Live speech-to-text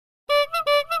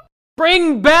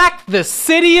Bring back the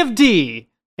City of D.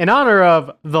 In honor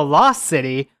of The Lost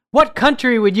City, what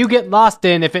country would you get lost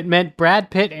in if it meant Brad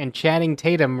Pitt and Channing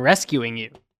Tatum rescuing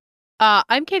you?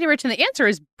 I'm Katie Rich, and the answer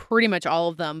is pretty much all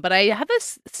of them, but I have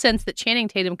this sense that Channing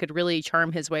Tatum could really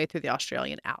charm his way through the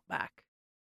Australian outback.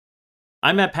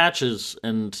 I'm at Patches,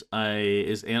 and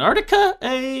is Antarctica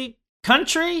a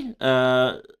country?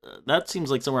 That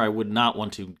seems like somewhere I would not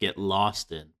want to get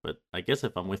lost in, but I guess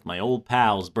if I'm with my old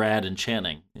pals, Brad and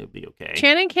Channing, it'd be okay.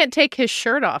 Channing can't take his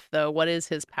shirt off, though. What is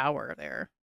his power there?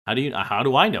 How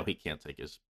do I know he can't take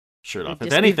his shirt off?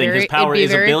 It'd If anything, his power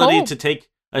is ability cold. to take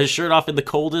his shirt off in the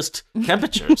coldest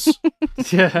temperatures.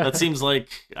 Yeah. That seems like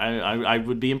I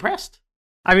would be impressed.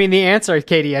 I mean, the answer,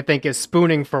 Katie, I think, is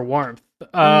spooning for warmth.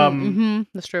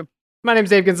 That's true. My name's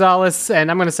Dave Gonzalez, and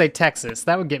I'm going to say Texas.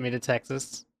 That would get me to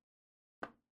Texas.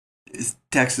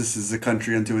 Texas is a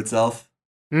country unto itself.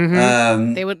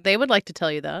 Mm-hmm. They would like to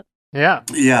tell you that. Yeah.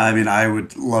 Yeah, I mean, I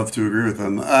would love to agree with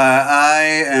them.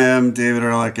 I am David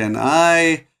Ehrlich, and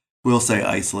I will say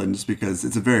Iceland just because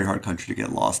it's a very hard country to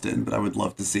get lost in, but I would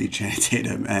love to see Channing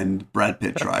Tatum and Brad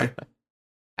Pitt try.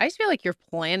 I just feel like you're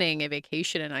planning a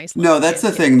vacation in Iceland. No, that's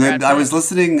the thing. Brad I was Pitt.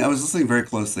 listening very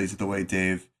closely to the way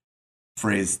Dave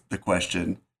phrased the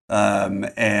question.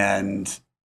 And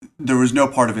there was no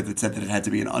part of it that said that it had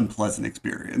to be an unpleasant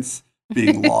experience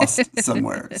being lost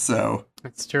somewhere. So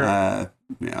That's true. yeah.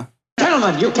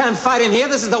 Gentlemen, you can't fight in here.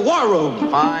 This is the war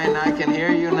room. Fine, I can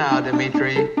hear you now,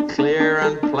 Dimitri. Clear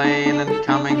and plain and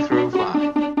coming through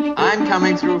fine. I'm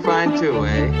coming through fine too,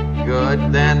 eh?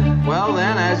 Good. Then,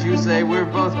 as you say, we're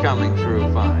both coming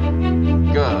through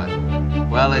fine. Good.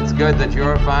 Well, it's good that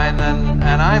you're fine and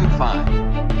I'm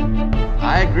fine.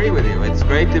 I agree with you. It's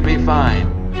great to be fine.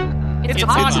 It's a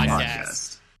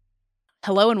podcast.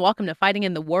 Hello and welcome to Fighting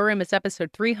in the War Room. It's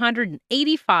episode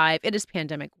 385. It is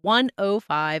Pandemic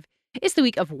 105. It's the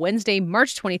week of Wednesday,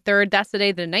 March 23rd. That's the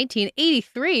day that in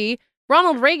 1983,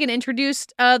 Ronald Reagan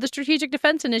introduced the Strategic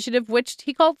Defense Initiative, which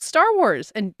he called Star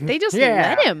Wars. And they just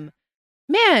let him.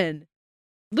 Man,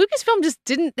 Lucasfilm just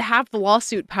didn't have the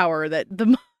lawsuit power that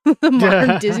the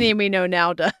modern Disney we know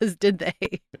now does, did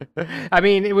they? I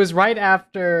mean, it was right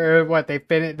after what they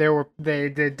finished.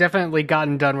 They'd definitely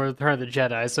gotten done with Return of the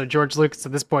Jedi. So George Lucas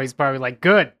at this point is probably like,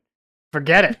 "Good,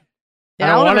 forget it. I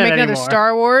don't want ever it make another anymore.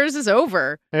 Star Wars. It's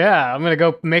over." Yeah, I'm gonna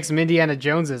go make some Indiana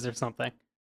Joneses or something."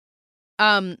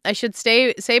 I should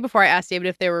say before I asked David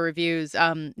if there were reviews.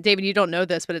 David, you don't know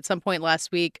this, but at some point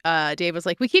last week, Dave was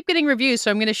like, "We keep getting reviews, so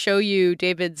I'm going to show you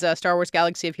David's Star Wars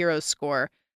Galaxy of Heroes score."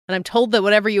 And I'm told that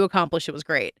whatever you accomplish, it was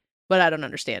great, but I don't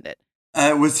understand it.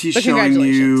 Was he showing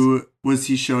you? Was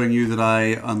he showing you that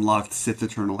I unlocked Sith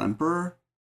Eternal Emperor?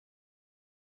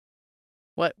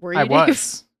 What were you? I Dave?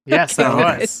 was. Yes,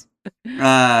 I was.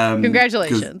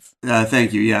 Congratulations.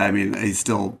 Thank you. Yeah, I mean, he's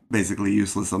still basically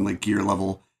useless on like gear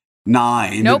level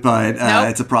 9, Nope. but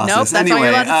it's a process. Nope, that's anyway,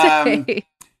 all you're allowed to say.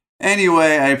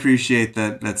 Anyway, I appreciate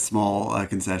that small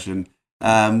concession.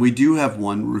 We do have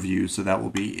one review, so that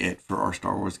will be it for our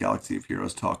Star Wars Galaxy of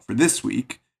Heroes talk for this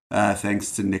week.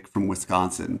 Thanks to Nick from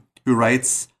Wisconsin, who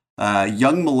writes,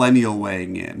 young millennial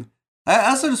weighing in. I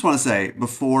also just want to say,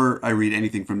 before I read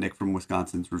anything from Nick from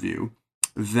Wisconsin's review,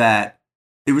 that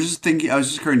I was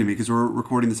just occurring to me, because we're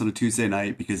recording this on a Tuesday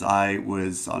night, because I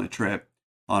was on a trip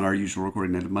on our usual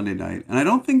recording night of Monday night. And I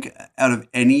don't think out of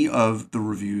any of the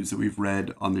reviews that we've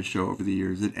read on this show over the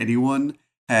years that anyone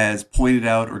has pointed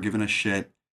out or given a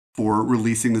shit for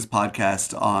releasing this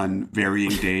podcast on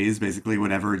varying days, basically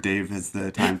whenever Dave has the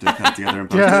time to cut together and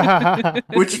post it.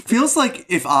 Which feels like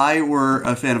if I were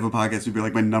a fan of a podcast, it would be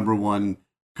like my number one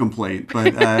complaint.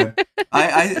 But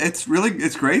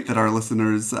it's great that our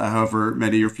listeners, however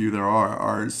many or few there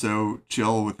are so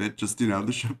chill with it. Just, the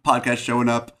podcast showing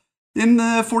up in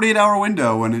the 48-hour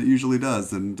window when it usually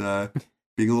does, and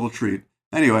being a little treat.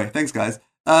 Anyway, thanks, guys.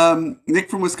 Nick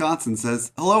from Wisconsin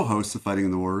says, "Hello, hosts of Fighting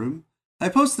in the War Room. I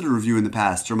posted a review in the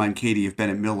past to remind Katie of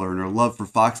Bennett Miller and her love for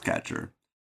Foxcatcher.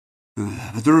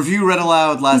 But the review read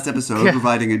aloud last episode,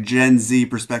 providing a Gen Z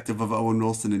perspective of Owen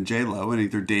Wilson and J-Lo, and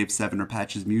either Dave Seven or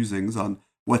Patch's musings on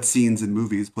what scenes in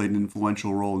movies played an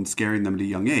influential role in scaring them at a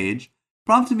young age,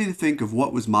 prompted me to think of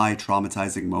what was my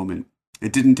traumatizing moment.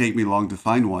 It didn't take me long to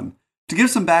find one. To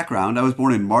give some background, I was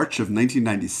born in March of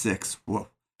 1996. Whoa.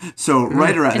 So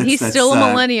right around... And he's still a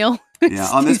millennial. Yeah,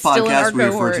 on this He's still in our podcast, we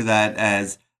refer cohort. to that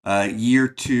as Year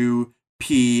 2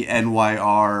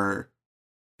 PNYR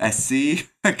SC.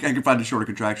 I can find a shorter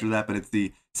contraction of that, but it's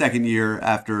the second year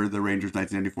after the Rangers'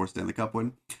 1994 Stanley Cup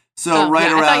win. So right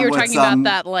I around thought you were what talking about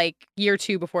that like year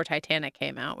 2 before Titanic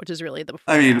came out, which is really the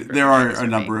before. I and mean, after there are movies a for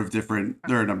me. number of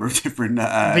different.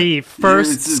 The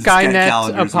first it's Skynet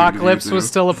calendars we can apocalypse do, was too.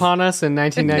 still upon us in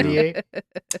 1998.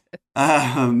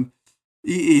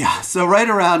 Yeah, so right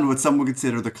around what some would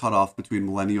consider the cutoff between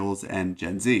millennials and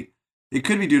Gen Z. It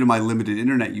could be due to my limited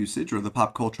internet usage or the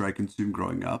pop culture I consumed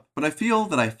growing up, but I feel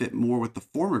that I fit more with the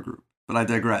former group. But I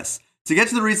digress. To get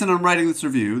to the reason I'm writing this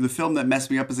review, the film that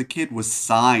messed me up as a kid was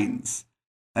Signs.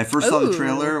 I first saw the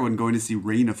trailer when going to see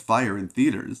Reign of Fire in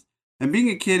theaters. And being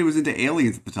a kid who was into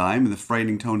aliens at the time and the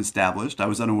frightening tone established, I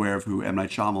was unaware of who M.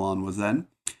 Night Shyamalan was then.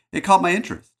 It caught my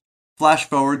interest. Flash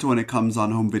forward to when it comes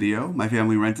on home video. My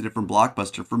family rented it from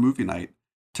Blockbuster for movie night.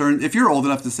 If you're old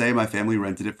enough to say my family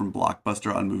rented it from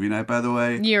Blockbuster on movie night, by the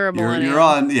way, You're a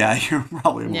millennial. you're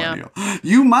probably a millennial.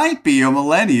 You might be a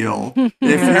millennial if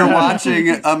you're watching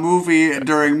a movie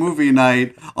during movie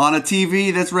night on a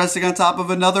TV that's resting on top of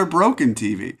another broken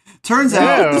TV. Turns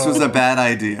out this was a bad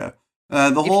idea.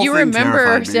 The whole if you thing remember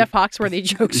terrified me. Jeff Foxworthy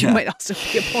jokes, Yeah. you might also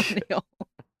be a millennial.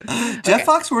 Jeff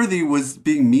Foxworthy was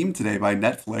being memed today by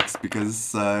Netflix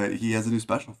because he has a new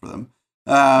special for them.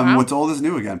 Wow. What's old is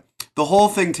new again. The whole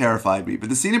thing terrified me, but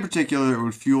the scene in particular that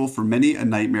would fuel for many a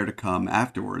nightmare to come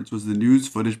afterwards was the news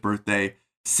footage birthday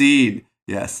scene.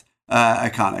 Yes,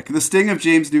 iconic. The sting of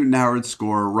James Newton Howard's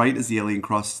score right as the alien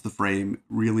crosses the frame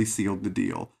really sealed the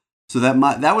deal. So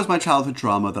that was my childhood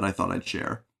trauma that I thought I'd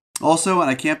share. Also, and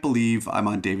I can't believe I'm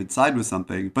on David's side with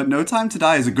something, but No Time to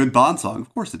Die is a good Bond song.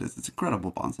 Of course it is. It's an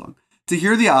incredible Bond song. To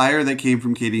hear the ire that came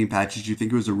from Katie and Patches, you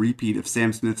think it was a repeat of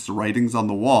Sam Smith's Writings on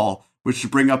the Wall, which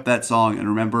should bring up that song. And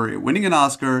remember, it winning an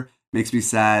Oscar makes me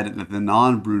sad that the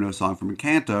non-Bruno song from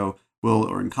Encanto will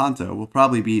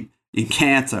probably beat No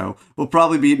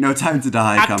Time to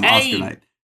Die come Oscar night.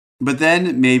 But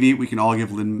then maybe we can all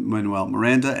give Lin-Manuel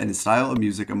Miranda and his style of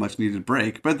music a much-needed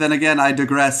break. But then again, I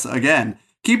digress again.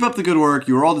 Keep up the good work.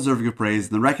 You are all deserving of praise.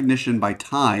 And the recognition by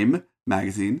Time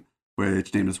magazine,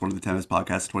 which named us one of the 10 best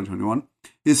podcasts of 2021,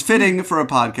 is fitting for a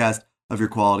podcast of your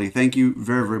quality. Thank you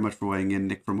very, very much for weighing in,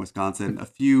 Nick from Wisconsin. A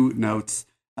few notes.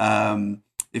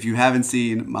 If you haven't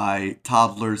seen my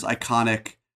toddler's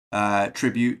iconic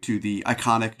tribute to the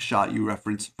iconic shot you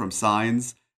referenced from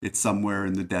Signs, it's somewhere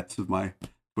in the depths of my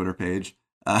Twitter page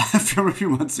from a few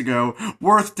months ago.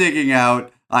 Worth digging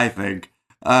out, I think.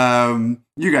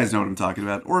 You guys know what I'm talking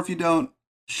about. Or if you don't,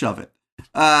 shove it.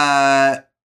 No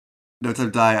Time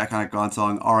to Die, iconic Gone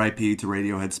song. R.I.P. to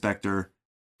Radiohead Spectre.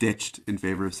 Ditched in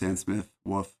favor of Sam Smith.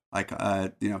 Woof.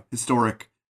 Historic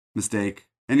mistake.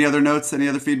 Any other notes? Any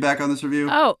other feedback on this review?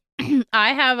 Oh,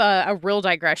 I have a real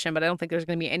digression, but I don't think there's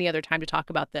going to be any other time to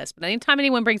talk about this. But anytime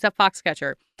anyone brings up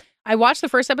Foxcatcher, I watched the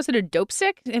first episode of Dope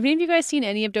Sick. Have any of you guys seen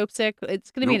any of Dope Sick?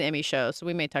 It's going to be an Emmy show, so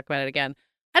we may talk about it again.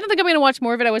 I don't think I'm going to watch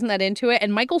more of it. I wasn't that into it.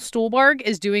 And Michael Stuhlbarg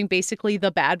is doing basically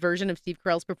the bad version of Steve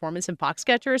Carell's performance in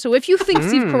Foxcatcher. So if you think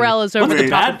Steve Carell is over the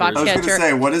top in bad version? I was going to Foxcatcher,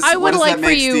 say, what does that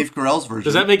make Steve Carell's version?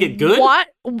 Does that make it good? What?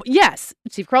 Yes.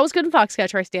 Steve Carell was good in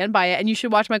Foxcatcher. I stand by it. And you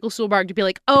should watch Michael Stuhlbarg to be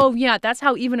like, oh, yeah, that's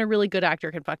how even a really good actor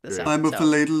can fuck this up. I'm a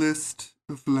philatelist,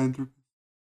 a philanthropist.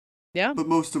 Yeah. But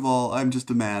most of all, I'm just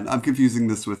a man. I'm confusing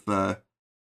this with,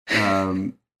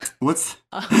 what's...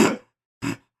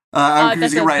 I'm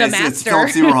confusing it right. It's Philip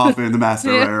Seymour Hoffman, the master.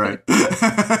 Right.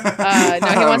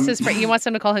 No, he wants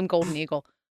him to call him Golden Eagle.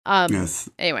 Yes.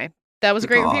 Anyway, that was a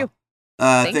great review.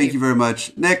 Thank you very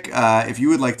much, Nick. If you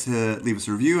would like to leave us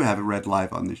a review, have it read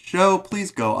live on the show,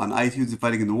 please go on iTunes and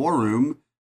Fighting in the War Room,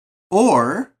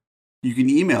 or you can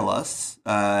email us,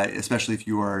 especially if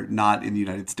you are not in the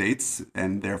United States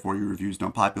and therefore your reviews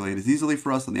don't populate as easily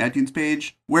for us on the iTunes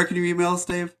page. Where can you email us,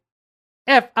 Dave?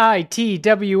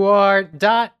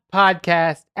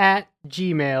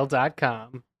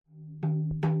 FITWR.podcast@gmail.com.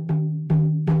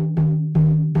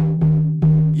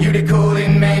 You the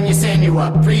coolin' man, you send you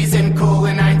up. Freezing cool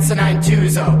in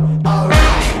 1992, alright.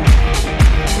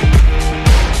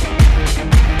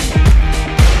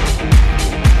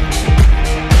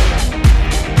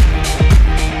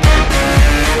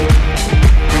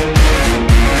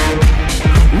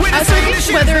 So I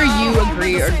think whether you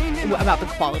agree or about the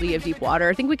quality of Deepwater,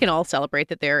 I think we can all celebrate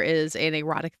that there is an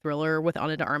erotic thriller with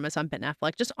Ana de Armas on Ben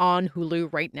Affleck, just on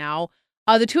Hulu right now.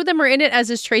 The two of them are in it, as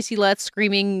is Tracy Letts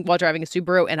screaming while driving a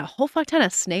Subaru and a whole fuck ton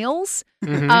of snails.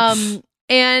 Mm-hmm.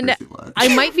 And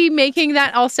I might be making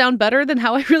that all sound better than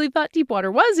how I really thought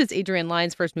Deepwater was. It's Adrian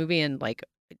Lyne's first movie in like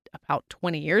about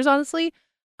 20 years, honestly.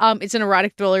 It's an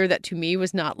erotic thriller that to me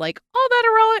was not like all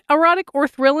that erotic or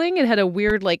thrilling. It had a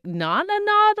weird, like, not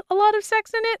a lot of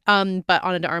sex in it. But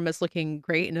Ana de Armas looking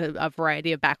great in a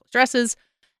variety of backless dresses.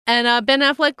 and Ben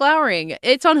Affleck glowering.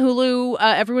 It's on Hulu.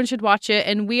 Everyone should watch it,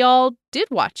 and we all did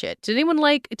watch it. Did anyone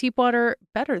like Deepwater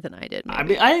better than I did? Maybe? I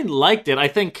mean, I liked it. I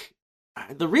think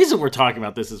the reason we're talking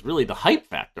about this is really the hype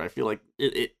factor. I feel like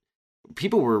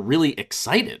people were really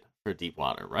excited for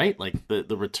Deepwater, right? Like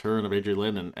the return of Adrian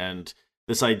Lyne and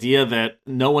this idea that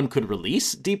no one could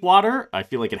release Deepwater. I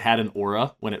feel like it had an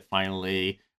aura when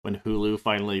Hulu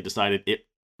finally decided it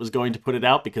was going to put it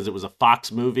out, because it was a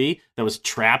Fox movie that was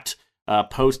trapped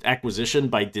post-acquisition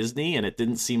by Disney, and it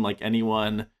didn't seem like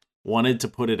anyone wanted to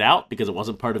put it out because it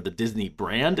wasn't part of the Disney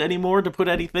brand anymore to put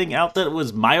anything out that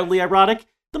was mildly erotic.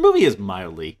 The movie is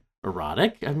mildly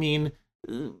erotic. I mean,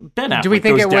 Ben Affleck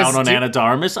goes down on Ana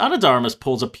Darmus. Ana Darmus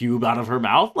pulls a pube out of her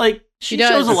mouth. Like, she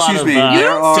shows a lot of... You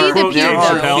don't see the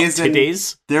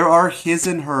pube, there are his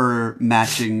and her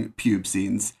matching pube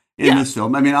scenes in this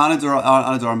film. I mean, Ana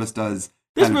Darmus does...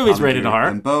 This movie's rated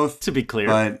R, both, to be clear.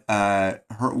 But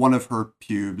one of her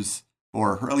pubes,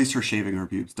 or at least her shaving her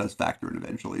pubes, does factor in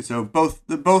eventually. So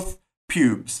both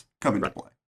pubes come into play.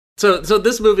 So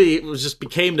this movie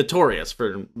became notorious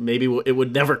for maybe it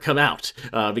would never come out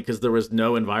because there was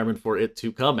no environment for it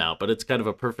to come out. But it's kind of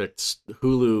a perfect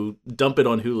Hulu, dump it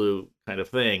on Hulu kind of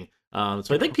thing. So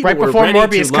I think people right were before ready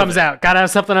Morbius to love comes it. out, gotta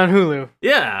have something on Hulu.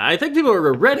 Yeah, I think people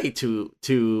were ready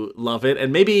to love it,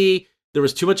 and maybe there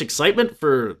was too much excitement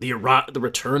for the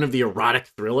return of the erotic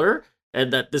thriller,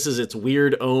 and that this is its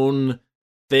weird own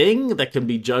thing that can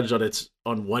be judged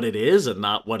on what it is and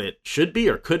not what it should be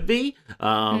or could be.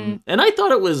 And I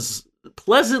thought it was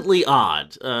pleasantly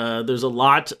odd. There's a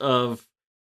lot of,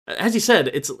 as you said,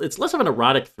 it's less of an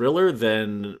erotic thriller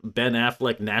than Ben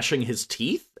Affleck gnashing his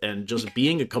teeth and just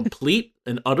being a complete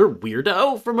and utter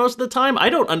weirdo for most of the time. I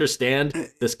don't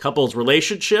understand this couple's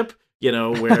relationship,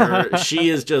 where she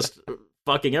is just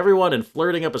fucking everyone and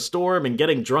flirting up a storm and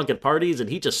getting drunk at parties, and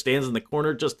he just stands in the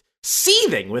corner just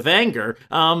seething with anger.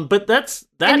 But that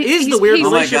is the weird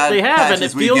relationship they have, Patches, and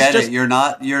it feels just... You're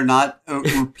not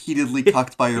repeatedly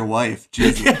cucked by your wife.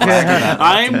 Jesus,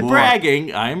 I'm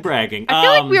bragging. I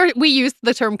feel like we use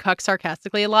the term cuck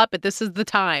sarcastically a lot, but this is the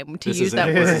time to use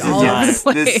that word all over the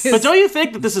place. But don't you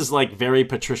think that this is like very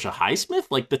Patricia Highsmith?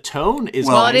 Like the tone is...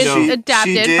 Well, it is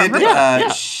adapted from her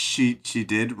book. She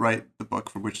did write the book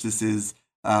for which this is.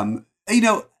 That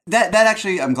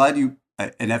actually, I'm glad you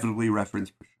inevitably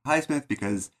referenced Patricia Highsmith,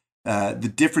 because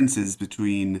the differences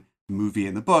between the movie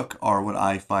and the book are what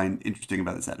I find interesting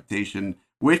about this adaptation,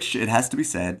 which, it has to be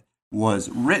said, was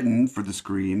written for the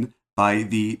screen by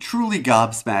the truly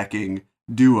gobsmacking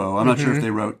duo. I'm not sure if they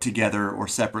wrote together or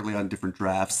separately on different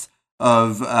drafts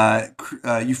of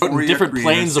Euphoria different creator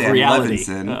planes Sam of reality.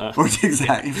 Levinson,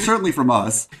 exactly, certainly from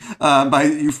us, by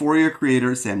Euphoria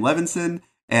creator Sam Levinson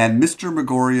and Mr.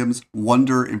 Megorium's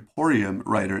Wonder Emporium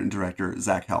writer and director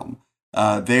Zach Helm.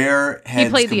 Their heads he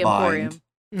played combined,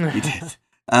 the Emporium. He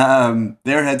did.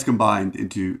 Their heads combined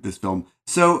into this film.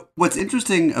 So what's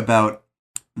interesting about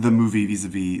the movie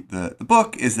vis-a-vis the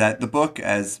book is that the book,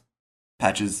 as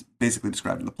Patches basically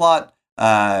described in the plot,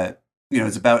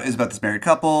 is about this married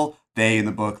couple. They, in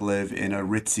the book, live in a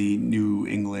ritzy New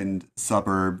England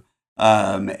suburb,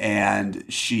 and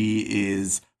she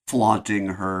is flaunting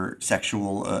her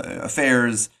sexual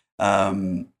affairs.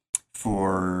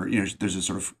 There's a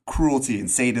sort of cruelty and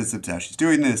sadism to how she's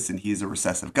doing this, and he's a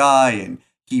recessive guy, and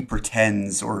he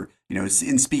pretends, or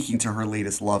in speaking to her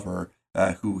latest lover,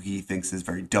 who he thinks is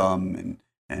very dumb,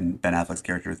 and Ben Affleck's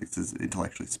character thinks is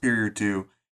intellectually superior to,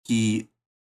 he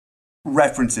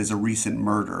references a recent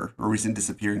murder, or a recent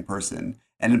disappearing person,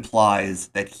 and implies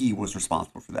that he was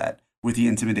responsible for that, with the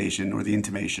intimation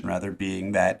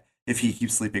being that if he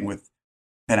keeps sleeping with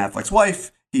Ben Affleck's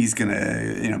wife, Ben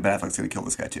Affleck's gonna kill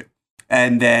this guy too.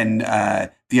 And then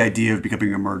the idea of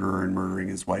becoming a murderer and murdering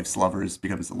his wife's lovers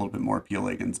becomes a little bit more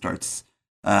appealing and starts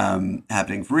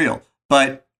happening for real.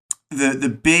 But the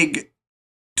big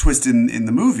twist in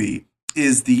the movie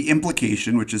is the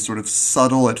implication, which is sort of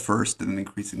subtle at first and then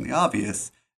increasingly obvious,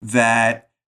 that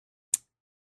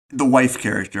the wife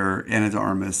character, Ana de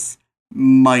Armas,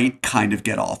 might kind of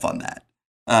get off on that.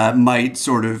 Might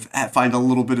sort of find a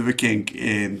little bit of a kink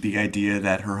in the idea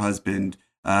that her husband,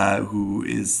 who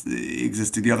is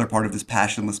existing the other part of this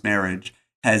passionless marriage,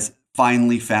 has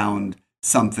finally found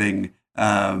something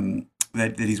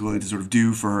that he's willing to sort of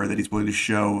do for her, that he's willing to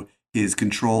show his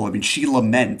control. I mean, she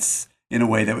laments in a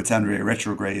way that would sound very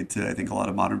retrograde to, I think, a lot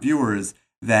of modern viewers,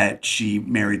 that she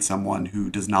married someone who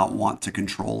does not want to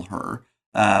control her.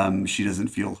 She doesn't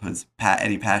feel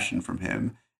any passion from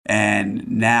him. And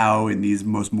now, in these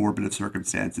most morbid of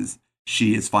circumstances,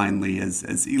 she is finally,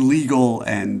 as illegal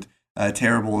and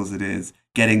terrible as it is,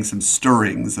 getting some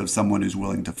stirrings of someone who's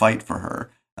willing to fight for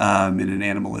her. in an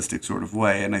animalistic sort of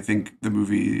way. And I think the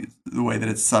movie, the way that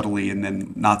it subtly and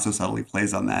then not so subtly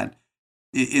plays on that,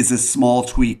 is a small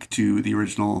tweak to the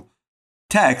original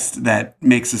text that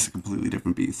makes this a completely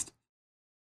different beast.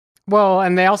 Well,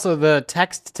 and the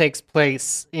text takes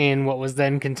place in what was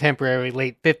then contemporary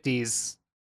late 50s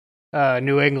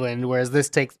New England, whereas this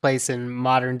takes place in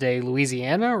modern day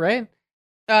Louisiana, right?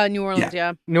 New Orleans,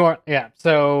 yeah.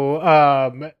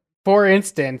 So, for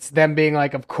instance, them being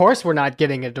like, of course we're not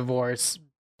getting a divorce,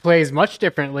 plays much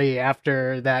differently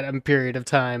after that period of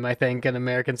time, I think, in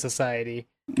American society.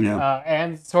 Yeah.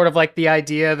 And sort of like the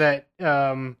idea that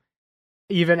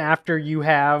even after you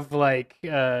have like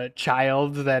a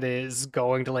child that is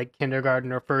going to like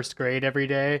kindergarten or first grade every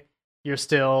day, you're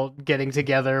still getting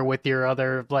together with your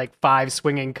other like 5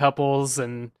 swinging couples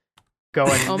and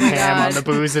going ham on the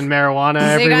booze and marijuana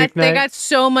every weeknight. They got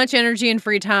so much energy and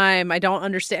free time. I don't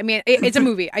understand. I mean, it's a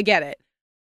movie. I get it.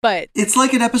 But it's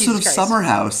like an episode of Summer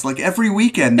House. Like every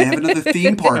weekend they have another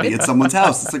theme party at someone's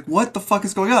house. It's like, what the fuck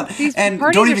is going on? And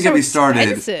don't even get me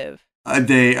started.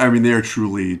 They are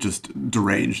truly just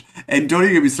deranged. And don't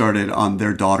even get me started on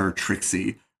their daughter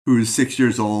Trixie, who's 6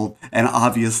 years old and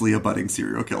obviously a budding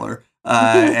serial killer.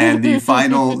 And the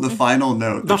final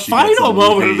note. The final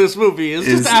moment of this movie is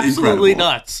just absolutely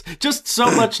nuts. Just so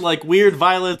much like weird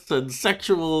violence and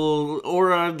sexual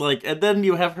aura, like, and then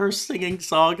you have her singing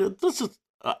song. This is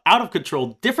out of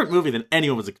control, different movie than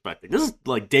anyone was expecting. This is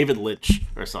like David Lynch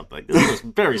or something. This is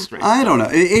very strange. I don't know.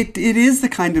 It is the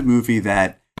kind of movie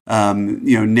that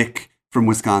Nick from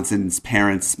Wisconsin's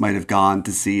parents might have gone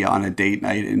to see on a date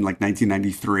night in like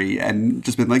 1993 and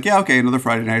just been like, yeah, okay, another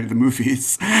Friday night at the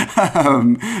movies.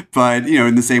 But,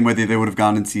 in the same way that they would have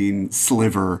gone and seen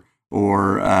Sliver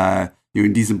or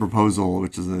Indecent Proposal,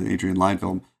 which is an Adrian Lyne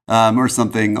film, or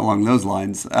something along those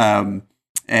lines.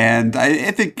 And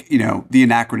I think, the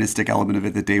anachronistic element of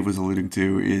it that Dave was alluding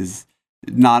to is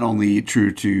not only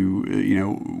true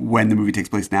to, when the movie takes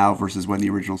place now versus when the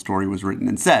original story was written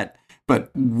and set,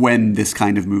 but when this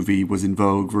kind of movie was in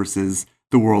vogue versus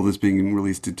the world is being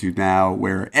released into now,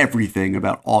 where everything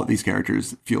about all these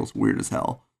characters feels weird as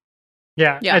hell.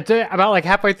 Yeah. About like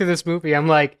halfway through this movie, I'm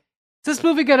like, is this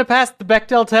movie gonna pass the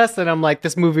Bechdel test? And I'm like,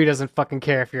 this movie doesn't fucking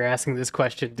care if you're asking this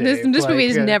question, Dave. This movie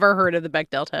has never heard of the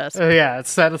Bechdel test. Yeah,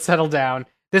 settle down.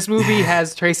 This movie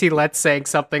has Tracy Letts saying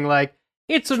something like,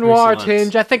 it's a noir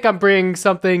tinge. I think I'm bringing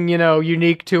something,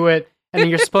 unique to it. And then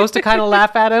you're supposed to kind of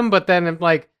laugh at him, but then I'm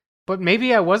like, but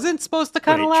maybe I wasn't supposed to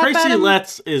kind of laugh at him? Tracy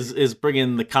Letts is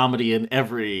bringing the comedy in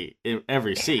every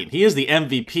scene. He is the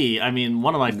MVP. I mean,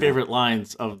 one of my favorite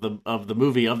lines of the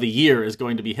movie of the year is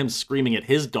going to be him screaming at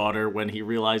his daughter when he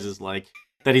realizes like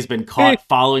that he's been caught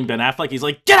following Ben Affleck. He's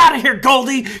like, "Get out of here,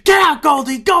 Goldie! Get out,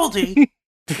 Goldie! Goldie!"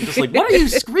 Just like, what are you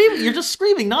screaming? You're just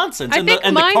screaming nonsense. And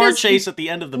the car chase at the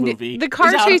end of the movie, the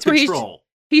car chase where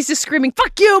he's just screaming,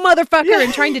 "Fuck you, motherfucker!"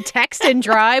 and trying to text and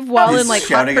drive while in like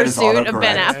hot pursuit of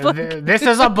Ben Affleck. This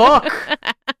is a book.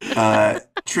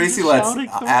 Tracy Letts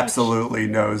absolutely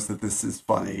knows that this is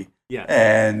funny. Yeah,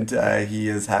 and he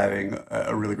is having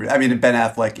a really great. I mean, Ben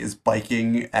Affleck is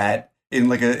biking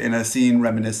in a scene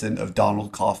reminiscent of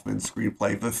Donald Kaufman's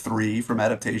screenplay, The Three from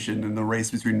adaptation, and the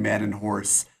race between man and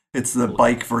horse. It's the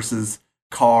bike versus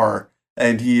car.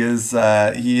 And he is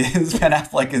Ben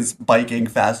Affleck is biking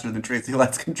faster than Tracy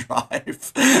Letts can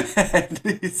drive, and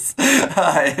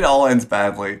it all ends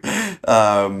badly.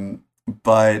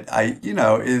 But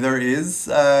there is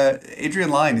Adrian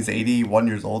Lyne. He's 81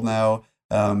 years old now.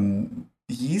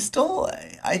 He's still,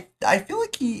 I feel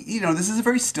like this is a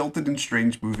very stilted and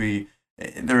strange movie.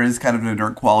 There is kind of an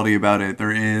inert quality about it.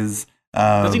 There is.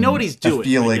 Does he know what he's doing? A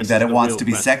feeling that it wants to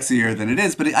be sexier than it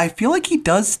is, but I feel like he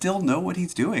does still know what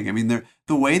he's doing. I mean,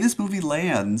 the way this movie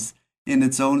lands in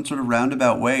its own sort of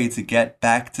roundabout way to get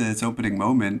back to its opening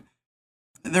moment,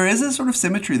 there is a sort of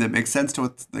symmetry that makes sense to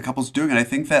what the couple's doing, and I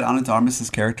think that Ana de Armas'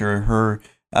 character, her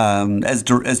as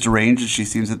deranged as she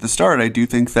seems at the start, I do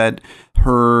think that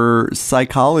her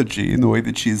psychology and the way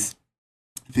that she's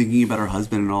thinking about her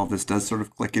husband and all of this does sort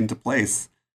of click into place.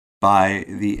 By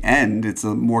the end, it's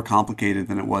more complicated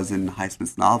than it was in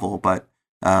Highsmith's novel, but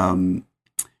and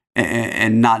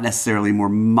not necessarily more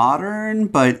modern,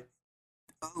 but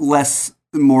less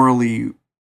morally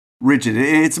rigid.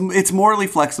 It's morally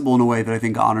flexible in a way that I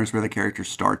think honors where the character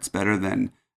starts better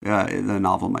than the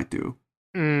novel might do.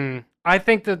 I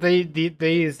think that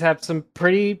they have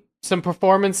some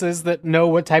performances that know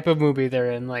what type of movie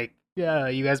they're in, like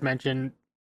you guys mentioned,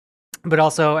 but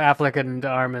also Affleck and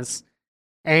Armas.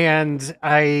 And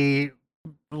I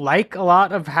like a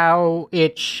lot of how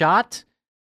it's shot,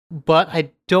 but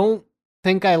I don't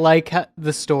think I like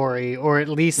the story, or at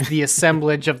least the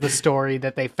assemblage of the story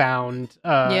that they found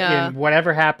in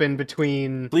whatever happened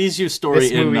between. Please use story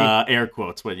this movie. in air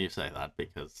quotes when you say that,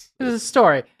 because It was a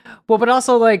story. Well, but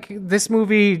also, like, this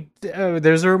movie,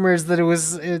 there's rumors that it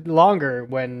was longer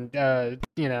when,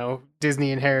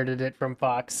 Disney inherited it from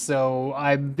Fox. So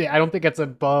I don't think it's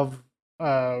above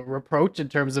reproach in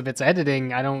terms of its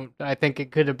editing. I think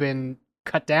it could have been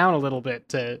cut down a little bit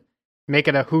to make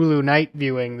it a Hulu night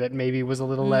viewing that maybe was a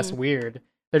little less weird.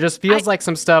 There just feels like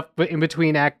some stuff in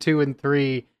between Act 2 and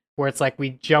 3 where it's like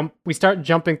we start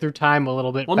jumping through time a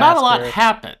little bit faster. Not a lot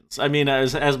happens. I mean,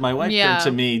 as my wife turned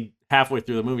to me halfway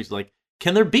through the movie, she's like,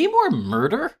 can there be more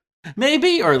murder?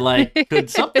 Maybe? Or like, could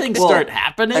something start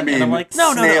happening? I mean, and I'm like,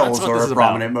 no, snails that's what this are is a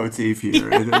prominent motif here.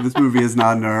 This movie is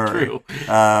not in a hurry.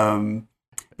 True.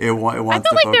 It wants I felt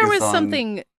to like there was focus on...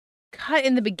 something cut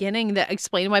in the beginning that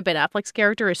explained why Ben Affleck's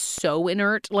character is so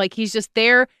inert. Like, he's just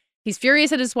there. He's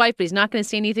furious at his wife, but he's not going to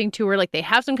say anything to her. Like, they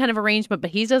have some kind of arrangement,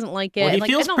 but he doesn't like it. Well, he like,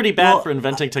 feels pretty bad for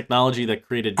inventing technology that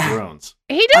created drones.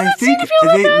 He doesn't seem to feel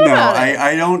that bad about it.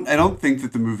 I don't think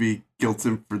that the movie guilts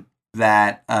him for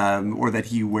that, or that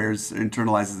he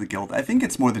internalizes the guilt. I think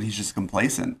it's more that he's just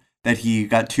complacent, that he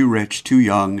got too rich, too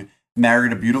young,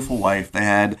 married a beautiful wife. They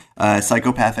had a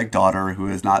psychopathic daughter who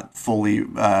has not fully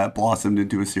blossomed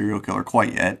into a serial killer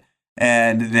quite yet.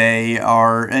 And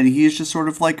he's just sort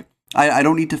of like, I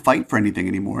don't need to fight for anything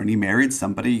anymore. And he married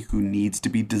somebody who needs to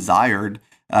be desired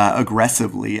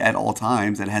aggressively at all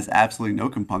times and has absolutely no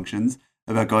compunctions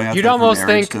about going out. You'd almost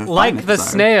think, like the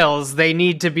snails, they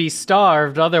need to be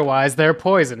starved, otherwise they're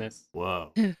poisonous.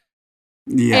 Whoa.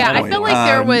 Yeah, I feel like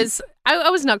there was...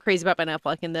 I was not crazy about Ben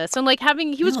Affleck in this. And, like,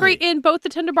 he was great in both The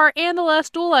Tender Bar and The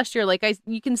Last Duel last year. Like,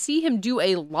 you can see him do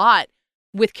a lot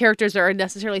with characters that are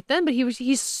necessarily thin, but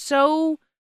he's so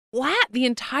flat the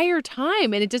entire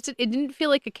time, and it didn't feel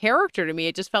like a character to me.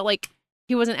 It just felt like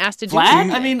he wasn't asked to do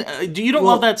flat. I mean, you don't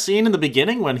love that scene in the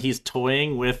beginning when he's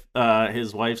toying with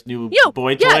his wife's new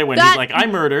boy toy when he's like, I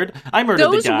murdered the guy.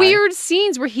 Those weird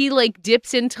scenes where he like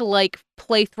dips into like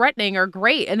play threatening are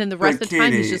great, and then the rest of the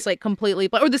time he's just like completely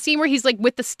or the scene where he's like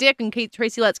with the stick and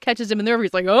Tracy Letts catches him in the river.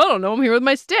 He's like, oh, I don't know, I'm here with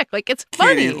my stick. Like, it's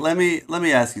funny. Katie, let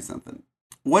me ask you something.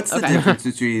 What's the difference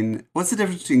between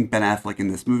Ben Affleck in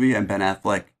this movie and Ben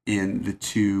Affleck in the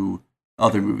two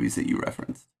other movies that you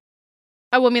referenced?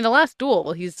 Oh, well, I mean, The Last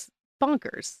Duel, he's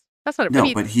bonkers. That's not a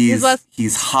no, but he's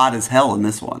hot as hell in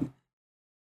this one.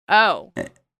 Oh,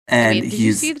 and did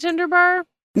you see The Tender Bar?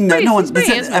 No one's. The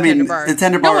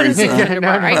Tender Bar is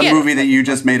a movie that you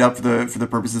just made up for the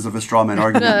purposes of a straw man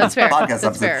argument. No, that's fair. Podcast that's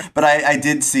episode. Fair. But I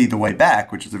did see The Way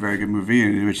Back, which is a very good movie,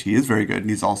 in which he is very good, and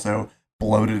he's also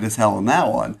bloated as hell in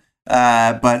that one.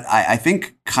 But I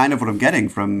think kind of what I'm getting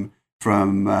from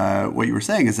what you were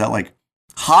saying is that, like,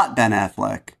 hot Ben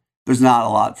Affleck, there's not a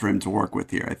lot for him to work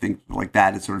with here. I think like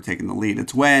that is sort of taking the lead.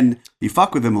 It's when you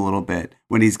fuck with him a little bit,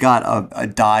 when he's got a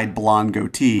dyed blonde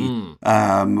goatee,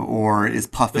 or is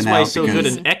puffing out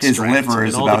because his liver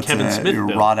is about to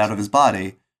rot out of his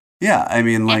body. Yeah, I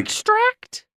mean, like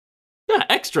Extract. Yeah,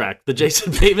 Extract, the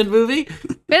Jason Bateman movie.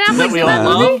 Ben Affleck's that we all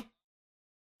love.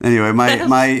 Anyway,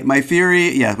 my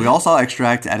theory, we all saw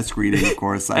Extract at a screening, of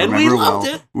course. I remember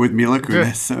well with Mila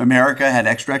Kunis. America had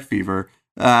Extract fever.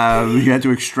 We had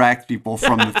to extract people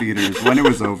from the theaters when it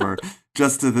was over,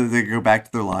 just to they go back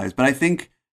to their lives. But I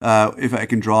think if I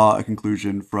can draw a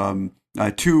conclusion from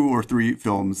 2 or 3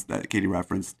 films that Katie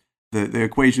referenced, the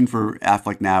equation for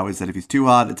Affleck now is that if he's too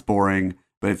hot, it's boring.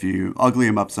 But if you ugly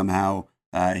him up somehow,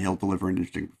 he'll deliver an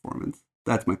interesting performance.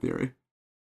 That's my theory.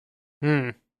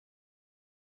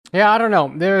 Yeah, I don't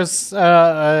know. There's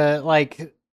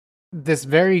like this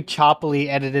very choppily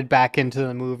edited back into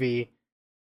the movie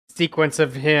sequence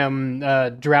of him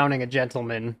drowning a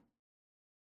gentleman.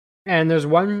 And there's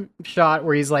one shot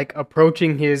where he's like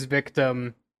approaching his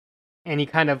victim and he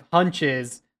kind of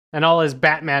hunches and all his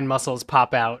Batman muscles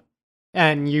pop out.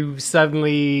 And you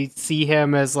suddenly see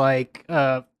him as like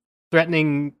a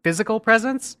threatening physical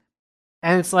presence.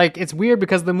 And it's like, it's weird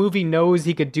because the movie knows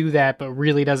he could do that, but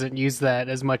really doesn't use that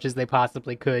as much as they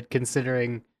possibly could,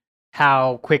 considering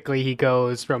how quickly he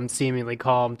goes from seemingly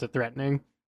calm to threatening.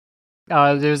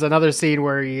 There's another scene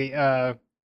where he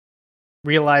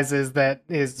realizes that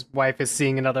his wife is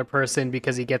seeing another person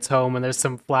because he gets home and there's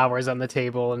some flowers on the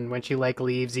table, and when she like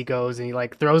leaves, he goes and he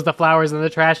like throws the flowers in the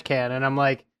trash can, and I'm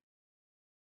like,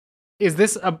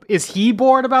 is he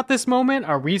bored about this moment?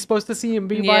 Are we supposed to see him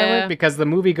be violent? Because the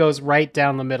movie goes right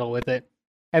down the middle with it.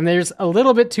 And there's a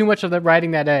little bit too much of that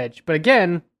riding that edge. But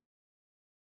again,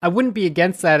 I wouldn't be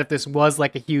against that if this was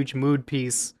like a huge mood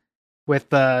piece with,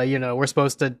 we're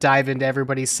supposed to dive into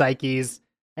everybody's psyches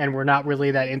and we're not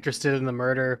really that interested in the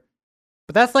murder.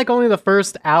 But that's like only the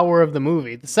first hour of the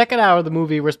movie. The second hour of the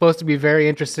movie, we're supposed to be very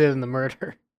interested in the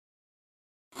murder.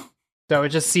 So it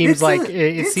just seems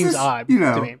it seems odd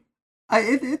to me.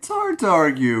 It's hard to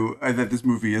argue that this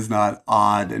movie is not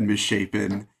odd and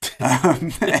misshapen.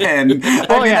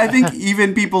 I think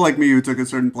even people like me who took a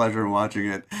certain pleasure in watching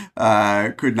it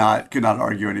could not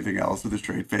argue anything else with a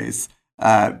straight face.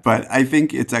 But I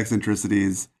think its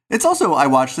eccentricities. It's also, I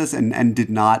watched this and did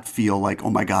not feel like, oh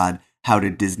my God, how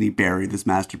did Disney bury this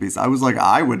masterpiece? I was like,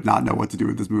 I would not know what to do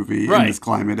with this movie in this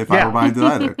climate if I were behind it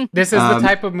either. This is the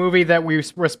type of movie that we're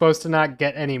supposed to not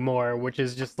get anymore, which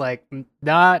is just like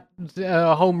not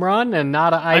a home run and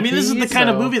not an IP. I mean, this is the kind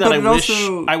of movie that I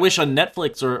wish on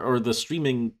Netflix or the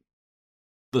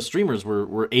streamers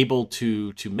were able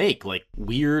to make, like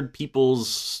weird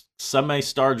people's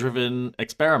semi-star driven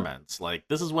experiments. Like,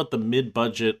 this is what the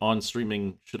mid-budget on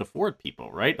streaming should afford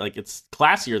people, right? Like, it's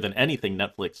classier than anything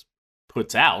Netflix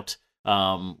puts out.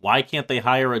 Why can't they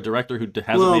hire a director who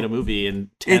hasn't made a movie in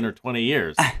 10 or 20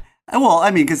 years? Well, I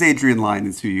mean, because Adrian Lyne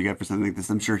is who you get for something like this.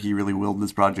 I'm sure he really willed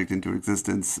this project into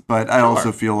existence. But I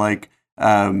also feel like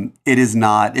it is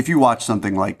not, if you watch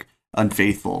something like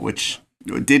Unfaithful, which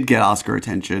did get Oscar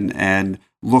attention and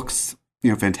looks,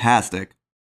 fantastic,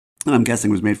 and I'm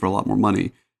guessing was made for a lot more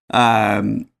money.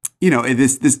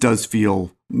 This does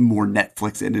feel more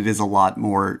Netflix, and it is a lot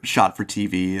more shot for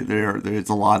TV. There's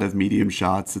a lot of medium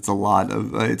shots. It's a lot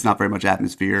of it's not very much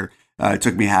atmosphere. It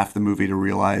took me half the movie to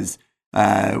realize,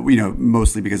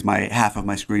 mostly because half of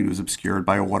my screen was obscured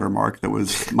by a watermark that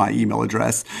was my email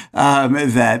address,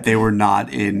 that they were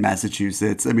not in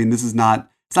Massachusetts. I mean, it's not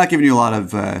giving you a lot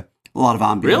of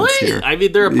ambiance here. I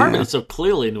mean, their apartment is so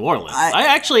clearly New Orleans.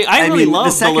 I really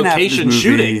love the location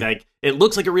shooting. Like, it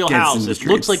looks like a real house. It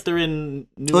looks like they're in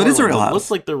New Orleans. It is a real house. It looks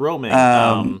like they're roaming.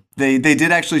 They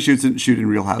did actually shoot in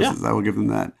real houses. Yeah. I will give them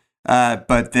that.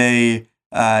 But it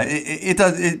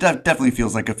definitely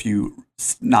feels like a few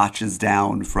notches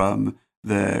down from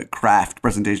the craft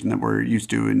presentation that we're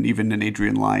used to, and even an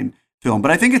Adrian Lyne film.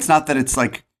 But I think it's not that it's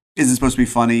like, is it supposed to be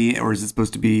funny or is it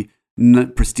supposed to be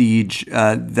prestige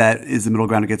that is the middle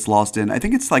ground it gets lost in? I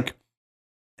think it's like,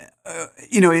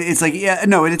 it's like,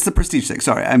 it's the prestige thing.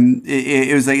 Sorry,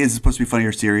 it was like, is it supposed to be funny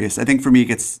or serious? I think for me, it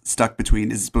gets stuck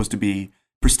between, is it supposed to be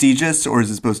prestigious or is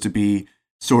it supposed to be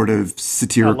sort of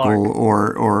satirical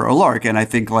or a lark? And I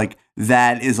think like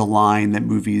that is a line that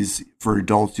movies for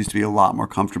adults used to be a lot more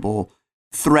comfortable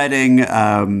threading,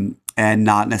 and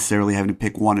not necessarily having to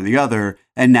pick one or the other.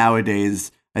 And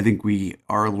nowadays, I think we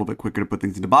are a little bit quicker to put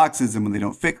things into boxes, and when they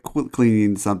don't fit cleanly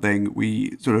into something,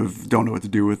 we sort of don't know what to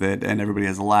do with it, and everybody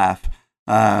has a laugh.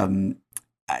 I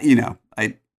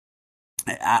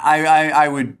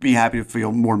would be happy to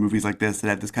feel more movies like this that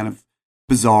have this kind of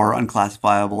bizarre,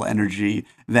 unclassifiable energy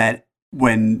that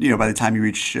when, by the time you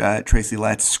reach Tracy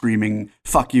Letts screaming,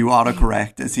 "Fuck you,"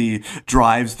 autocorrect as he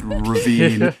drives through a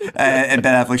ravine and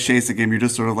Ben Affleck's chasing him, you're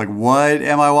just sort of like, what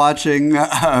am I watching?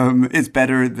 It's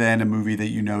better than a movie that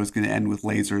is going to end with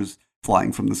lasers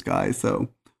flying from the sky, so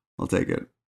I'll take it.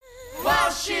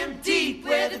 Wash him deep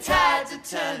where the tides are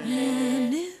turning.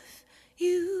 And if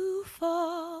you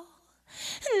fall,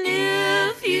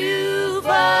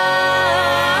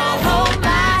 hold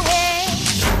my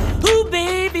hand. Ooh,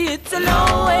 baby, it's a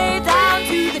long way down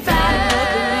to the bottom of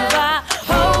the river.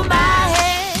 Hold my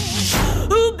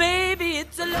hand. Ooh, baby,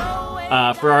 it's a long way.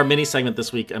 For our mini segment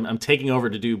this week, I'm taking over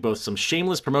to do both some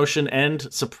shameless promotion and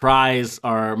surprise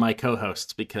my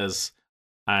co-hosts, because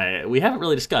we haven't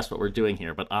really discussed what we're doing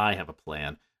here, but I have a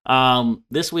plan.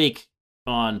 This week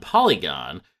on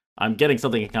Polygon, I'm getting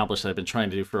something accomplished that I've been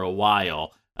trying to do for a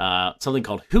while. Something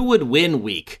called Who Would Win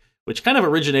Week, which kind of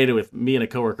originated with me and a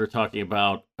coworker talking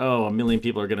about, a million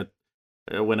people are going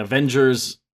to, when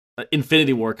Avengers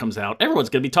Infinity War comes out, everyone's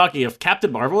going to be talking if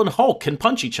Captain Marvel and Hulk can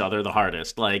punch each other the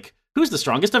hardest. Like, who's the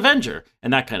strongest Avenger?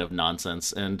 And that kind of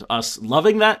nonsense. And us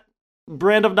loving that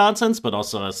brand of nonsense, but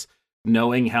also us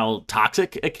knowing how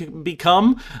toxic it can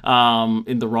become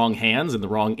in the wrong hands, in the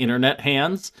wrong internet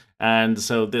hands. And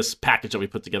so this package that we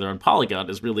put together on Polygon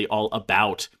is really all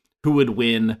about who would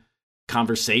win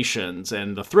conversations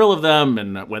and the thrill of them,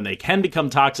 and when they can become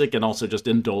toxic, and also just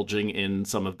indulging in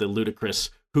some of the ludicrous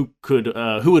who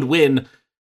would win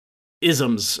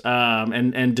isms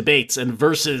and debates and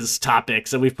versus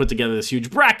topics. And we've put together this huge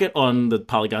bracket on the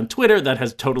Polygon Twitter that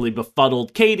has totally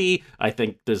befuddled Katie. I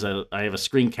think I have a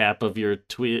screen cap of your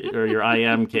tweet or your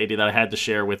IM, Katie, that I had to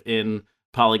share within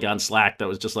Polygon Slack that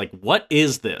was just like, what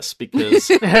is this? Because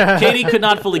Katie could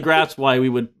not fully grasp why we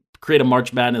would create a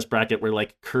March Madness bracket where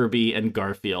like Kirby and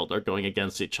Garfield are going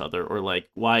against each other, or like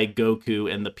why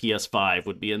Goku and the PS5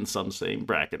 would be in some same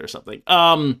bracket or something.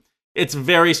 It's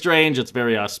very strange. It's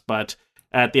very us, but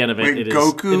at the end of it, Wait,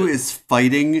 Goku is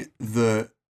fighting the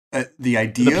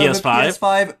idea the PS5? Of a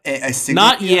PS5, a single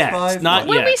not PS5? yet, not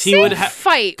When yet. we He say would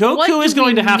fight, Goku what is do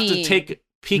going we to have to mean? take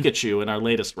Pikachu in our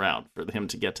latest round for him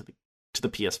to get to the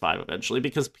PS5 eventually,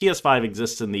 because PS5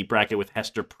 exists in the bracket with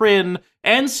Hester Prynne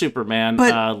and Superman.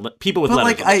 People with but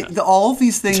letters. like all of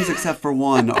these things except for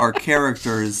one are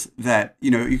characters that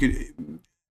you could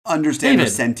understand are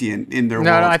David. sentient in their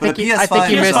No, worlds. I but think a you- I PS5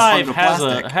 think you is missed- a hunk PS5 of has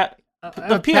plastic.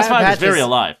 the PS5 is very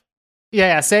alive.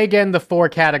 Yeah, say again the 4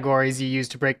 categories you use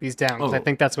to break these down, because I Oh.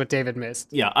 think that's what David missed.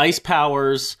 Yeah, ice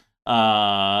powers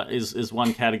is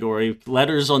one category.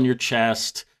 Letters on your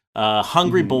chest.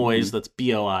 Hungry Boys, that's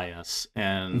BOIS,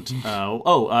 and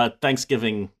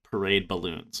Thanksgiving parade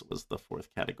balloons was the 4th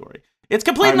category. It's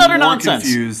complete and utter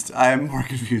nonsense. I am more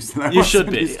confused than I You was should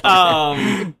when be. you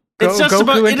started. It's just Goku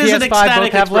about and it is an PS5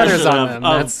 ecstatic both have letters expression on of, them.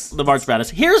 of That's- the March Madness.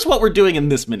 Here's what we're doing in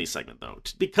this mini segment, though,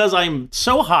 because I'm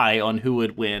so high on who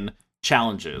would win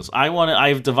challenges.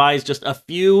 I've devised just a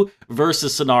few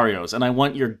versus scenarios, and I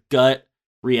want your gut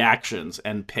reactions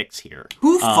and picks here.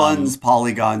 Who funds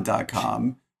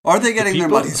Polygon.com? Are they getting their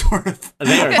people- money's worth?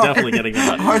 They are definitely getting their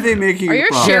money's Are they making Are a your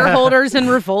profit? shareholders in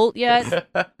revolt yet?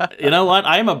 You know what?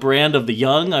 I am a brand of the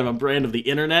young. I'm a brand of the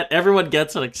internet. Everyone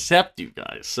gets it except you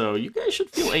guys. So you guys should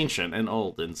feel ancient and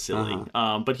old and silly.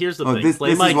 But here's the thing. This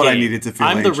Play is my what I game. needed to feel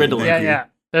I'm the ancient. Riddler. Yeah, Thank you. yeah.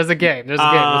 There's a game.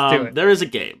 Let's do it. There is a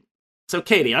game. So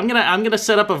Katie, I'm gonna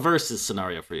set up a versus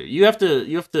scenario for you. You have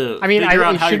to I mean, figure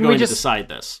out how you're shouldn't we going to just- decide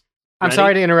this. I'm Ready?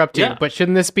 sorry to interrupt you, Yeah. but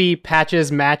shouldn't this be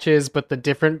patches, matches, but the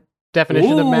different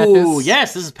definition of matches? Ooh,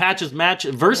 yes, this is patches match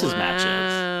versus matches.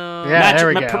 Wow. Yeah, there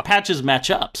we go. Patches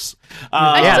matchups.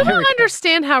 I Yeah, still there we don't go.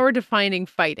 understand how we're defining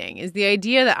fighting. Is the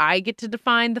idea that I get to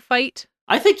define the fight?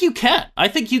 I think you can. I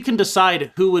think you can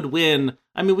decide who would win.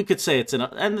 I mean, we could say it's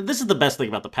and this is the best thing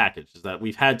about the package is that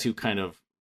we've had to kind of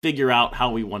figure out how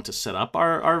we want to set up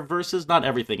our verses. Not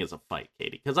everything is a fight,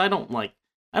 Katie, because I don't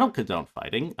condone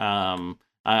fighting.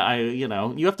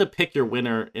 You have to pick your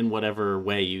winner in whatever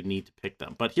way you need to pick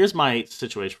them. But here's my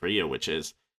situation for you, which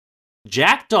is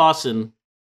Jack Dawson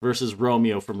versus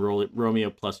Romeo from Romeo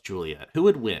plus Juliet. Who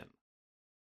would win?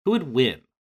 Who would win?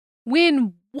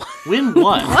 Win Win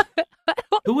what?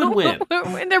 Who would win?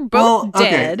 when they're both Well, okay.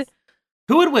 dead?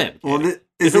 Who would win? Well, If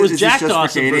is it was this Jack just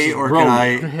Dawson for Katie, versus or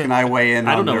Romeo. can I weigh in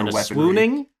I on don't know, their in a weaponry?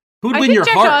 swooning? Who'd I win think your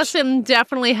Jack heart? Dawson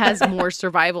definitely has more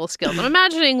survival skills. I'm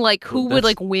imagining like who would That's-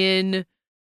 like win.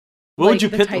 What like, would you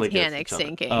the pit them against Titanic each other?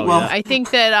 sinking? Oh, Well, yeah. I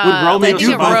think that Would Romeo I They think do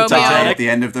that survive both the die Titanic? at the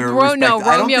end of their No, respect. I don't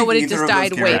Romeo think would've either just of those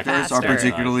died way characters are faster.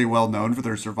 particularly well known for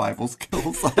their survival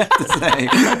skills, I have to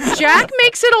say. Jack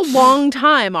makes it a long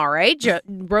time. All right,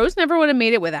 Rose never would have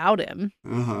made it without him.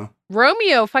 Uh-huh.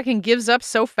 Romeo fucking gives up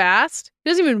so fast. He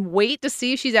doesn't even wait to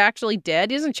see if she's actually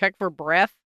dead. He doesn't check for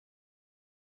breath.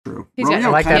 True. He's got- Romeo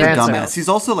I like kind that of answer. dumbass. He's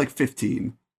also like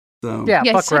 15. So Yeah,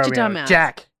 Yeah, fuck he's such a Romeo. dumbass.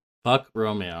 Jack. Fuck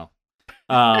Romeo.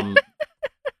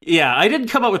 Yeah, I didn't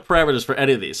come up with parameters for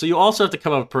any of these, so you also have to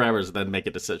come up with parameters and then make a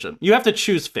decision. You have to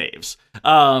choose faves.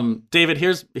 David,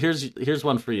 here's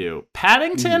one for you: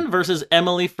 Paddington versus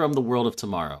Emily from The World of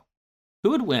Tomorrow. Who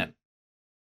would win?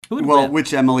 Who would Well, win?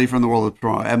 which Emily from the World of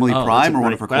Tomorrow? Emily Oh, that's Prime a or one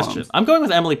great of her question. clones? I'm going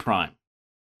with Emily Prime.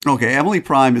 Okay, Emily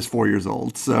Prime is 4 years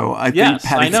old, so I Yes,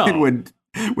 think I know. Paddington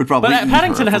would probably. But eat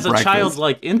Paddington her has for a breakfast.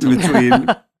 childlike in intellect. between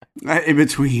two.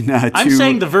 I'm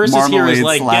saying the versus here is marmalade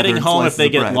like getting slathered home if slices they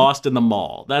of get bread. lost in the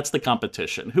mall. That's the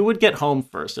competition. Who would get home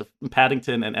first if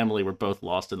Paddington and Emily were both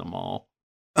lost in the mall?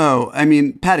 Oh, I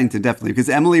mean Paddington definitely, because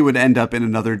Emily would end up in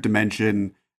another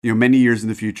dimension, many years in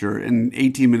the future, and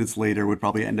 18 minutes later would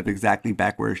probably end up exactly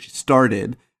back where she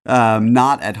started,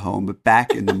 not at home, but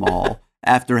back in the mall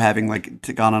after having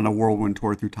gone on a whirlwind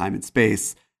tour through time and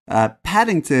space.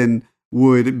 Paddington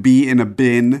would be in a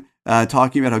bin,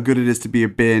 talking about how good it is to be a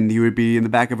bin. He would be in the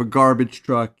back of a garbage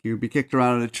truck. He would be kicked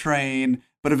around on a train,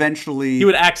 but eventually He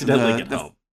would accidentally get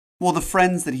home. Well, the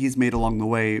friends that he's made along the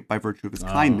way by virtue of his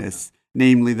kindness,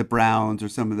 namely the Browns or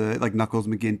some of the Knuckles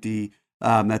McGinty,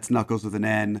 that's Knuckles with an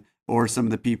N, or some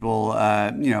of the people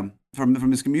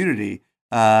from his community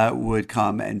would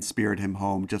come and spirit him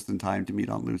home just in time to meet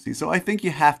Aunt Lucy. So I think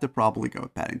you have to probably go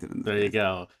with Paddington. In this There you case.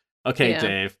 go. Okay, Yeah.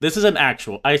 Dave.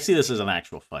 I see this as an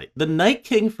actual fight. The Night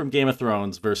King from Game of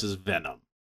Thrones versus Venom.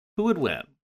 Who would win?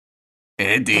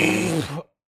 Eddie.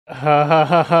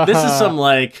 This is some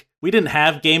we didn't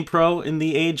have GamePro in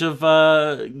the age of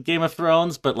Game of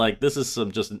Thrones, but this is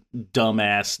some just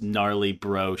dumbass gnarly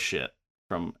bro shit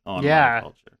from online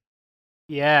culture.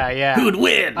 Yeah. Who would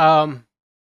win?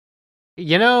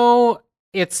 You know,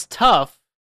 it's tough.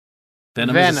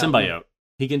 Venom is a symbiote.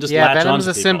 He can just yeah, latch Venom's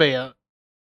onto a people. symbiote.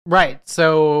 Right.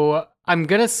 So I'm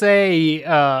gonna say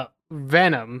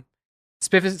Venom,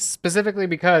 specifically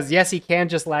because yes, he can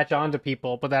just latch onto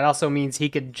people, but that also means he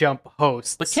could jump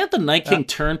hosts. But can't the Night King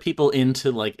turn people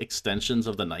into like extensions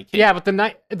of the Night King? Yeah, but the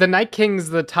Night King's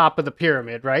the top of the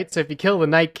pyramid, right? So if you kill the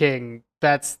Night King,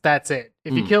 that's it.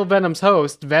 If you kill Venom's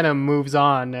host, Venom moves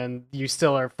on, and you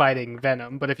still are fighting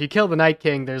Venom. But if you kill the Night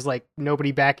King, there's like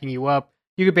nobody backing you up.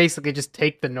 You could basically just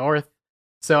take the North.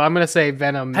 So I'm gonna say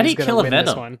Venom. How do you is gonna kill a win Venom?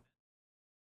 This one.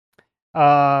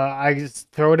 I just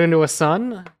throw it into a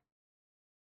sun.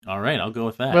 All right, I'll go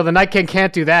with that. Well, the Night King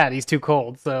can't do that. He's too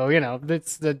cold. So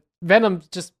it's the Venom.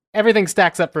 Just everything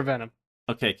stacks up for Venom.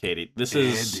 Okay, Katie, this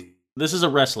is a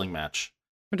wrestling match.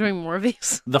 We're doing more of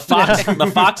these. The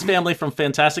Fox family from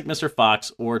Fantastic Mr.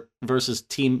 Fox versus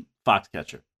Team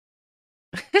Foxcatcher.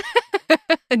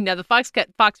 No, the Fox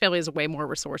family is way more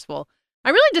resourceful.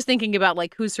 I'm really just thinking about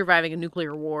like who's surviving a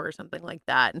nuclear war or something like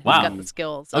that, and who's got the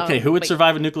skills. Okay, who would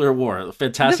survive a nuclear war? The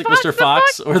Fantastic Mr. The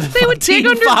Fox or the They would dig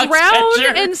Team underground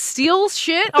Foxcatcher? and steal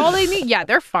shit. All they need, yeah,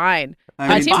 they're fine.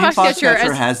 I mean, Team Team Foxcatcher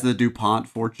Foxcatcher has the DuPont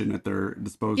fortune at their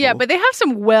disposal. Yeah, but they have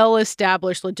some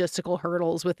well-established logistical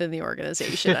hurdles within the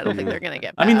organization. I don't think they're going to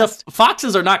get past. I mean, the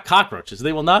foxes are not cockroaches.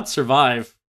 They will not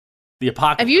survive the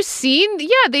apocalypse. Have you seen?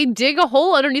 Yeah, they dig a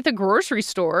hole underneath a grocery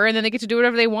store, and then they get to do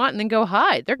whatever they want and then go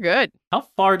hide. They're good. How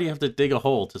far do you have to dig a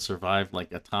hole to survive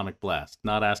like atomic blast?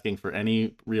 Not asking for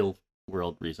any real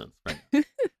world reasons, right?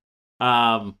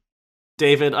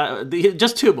 David,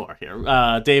 just two more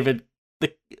here. David,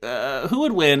 who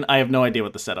would win? I have no idea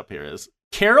what the setup here is.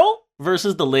 Carol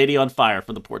versus the Lady on Fire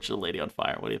from the Portrait of the Lady on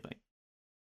Fire. What do you think?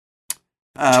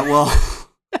 Well,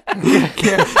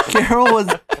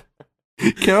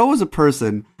 Carol was a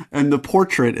person, and the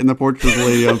portrait in the Portrait of the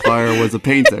Lady on Fire was a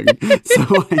painting. So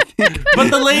I think, but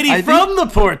the lady from the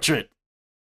portrait.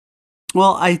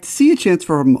 Well, I see a chance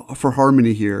for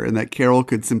harmony here, in that Carol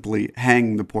could simply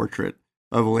hang the portrait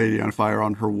of a lady on fire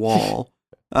on her wall,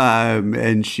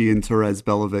 and she and Therese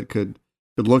Belivet could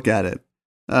look at it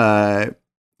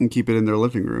and keep it in their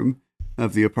living room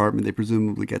of the apartment they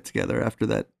presumably get together after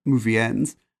that movie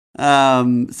ends.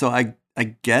 So I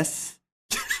guess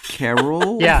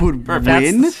Carol would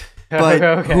win, but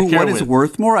okay. what is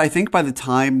worth more? I think by the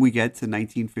time we get to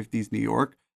 1950s New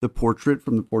York, the portrait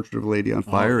from the Portrait of a Lady on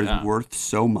Fire is worth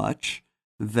so much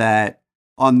that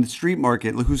on the street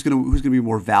market, who's gonna be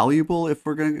more valuable if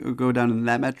we're gonna go down in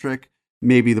that metric?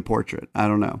 Maybe the portrait. I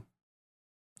don't know.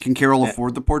 Can Carol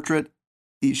afford the portrait?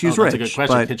 She's rich. That's a good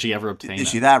question. But Can she ever obtain is it?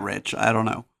 she that rich? I don't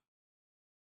know.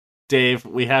 Dave,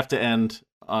 we have to end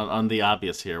on the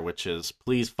obvious here, which is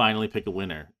please finally pick a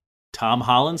winner. Tom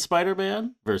Holland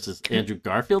Spider-Man versus Andrew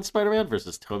Garfield Spider-Man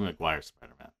versus Tobey Maguire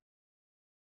Spider-Man.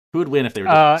 Who would win if they were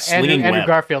just slinging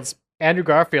web? Andrew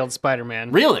Garfield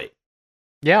Spider-Man. Really?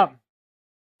 Yeah.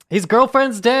 His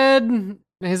girlfriend's dead.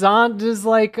 His aunt is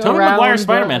like Tobey around. Maguire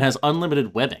Spider-Man has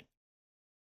unlimited webbing.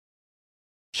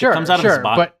 Sure, it comes out of his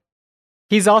body. But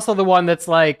he's also the one that's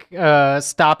like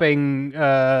stopping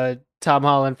Tom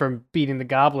Holland from beating the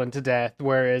Goblin to death,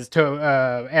 whereas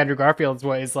Andrew Garfield's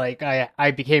way is like,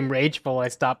 I became rageful, I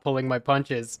stopped pulling my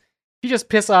punches. If you just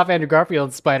piss off Andrew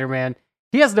Garfield's Spider-Man,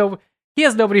 he has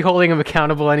nobody holding him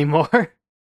accountable anymore.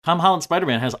 Tom Holland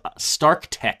Spider-Man has Stark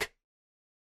Tech.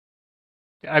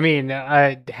 I mean,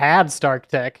 I had Stark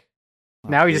Tech.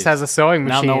 Now he just has a sewing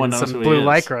machine and some blue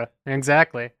lycra.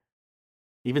 Exactly.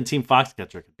 Even Team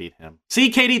Foxcatcher could beat him.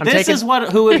 See, Katie, this is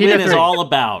what Who Would Win is all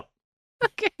about.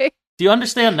 Okay. Do you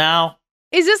understand now?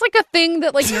 Is this like a thing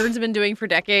that like nerds have been doing for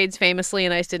decades, famously,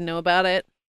 and I just didn't know about it?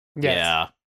 Yes. Yeah.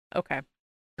 Okay.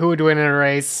 Who would win in a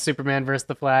race? Superman versus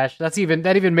the Flash. That even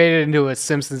made it into a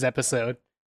Simpsons episode.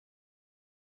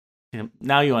 Yeah,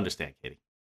 now you understand, Katie.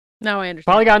 Now I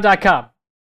understand. Polygon.com.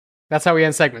 That's how we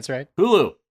end segments, right?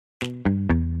 Hulu.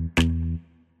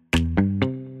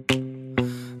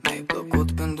 Mi-ai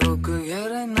plăcut pentru că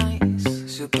erai nice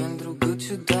și pentru că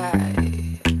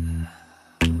ciudai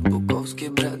Bukowski,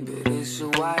 Bradbury și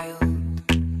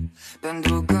Wilde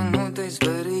Pentru că nu te-ai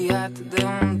speriat de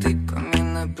un tip ca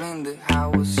mine plin de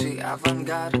haos și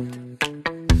avantgard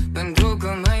Pentru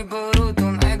că mi-ai părut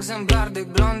un exemplar de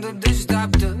blondă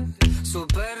deșteaptă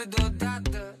Super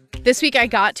deodată. This week I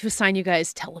got to assign you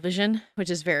guys television, which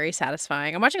is very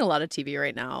satisfying. I'm watching a lot of TV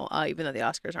right now, even though the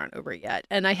Oscars aren't over yet.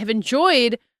 And I have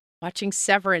enjoyed watching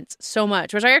Severance so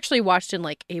much, which I actually watched in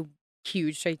like a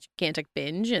huge, gigantic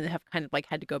binge and have kind of like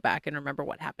had to go back and remember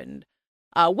what happened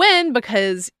when,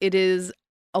 because it is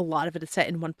a lot of it is set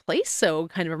in one place, so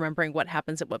kind of remembering what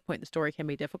happens at what point in the story can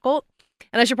be difficult.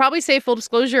 And I should probably say, full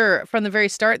disclosure from the very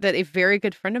start, that a very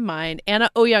good friend of mine, Anna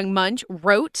Oyoung Munch,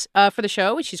 wrote for the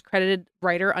show, and she's credited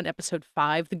writer on episode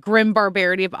 5, The Grim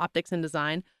Barbarity of Optics and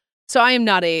Design. So I am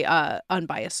not a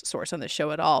unbiased source on this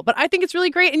show at all, but I think it's really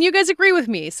great, and you guys agree with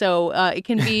me, so it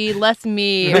can be less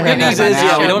me. The good news is,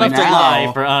 we don't have to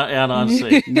lie for Anna's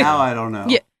sake. Now I don't know.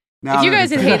 Yeah. Now If you I'm guys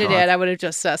had gonna hated turn it, off. I would have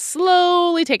just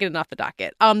slowly taken it off the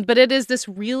docket. But it is this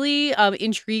really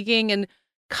intriguing and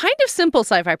kind of simple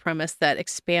sci-fi premise that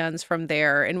expands from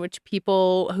there, in which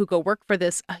people who go work for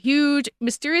this huge,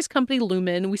 mysterious company,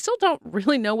 Lumen, we still don't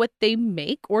really know what they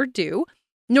make or do,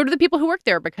 nor do the people who work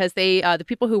there, because the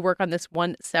people who work on this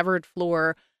one severed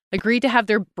floor agreed to have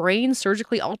their brains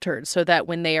surgically altered so that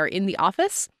when they are in the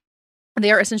office,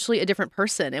 they are essentially a different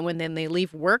person. And when then they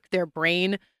leave work, their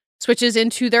brain switches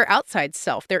into their outside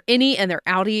self. Their innie and their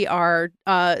outie are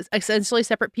essentially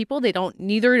separate people.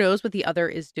 Neither knows what the other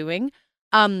is doing.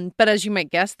 But as you might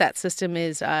guess, that system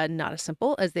is not as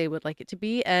simple as they would like it to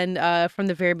be. And from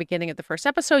the very beginning of the first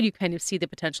episode, you kind of see the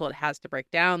potential it has to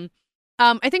break down.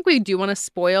 I think we do want to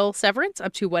spoil Severance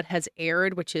up to what has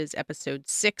aired, which is episode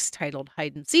 6, titled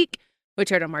Hide and Seek,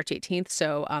 which aired on March 18th.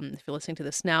 So if you're listening to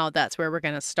this now, that's where we're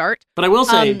going to start. But I will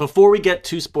say, before we get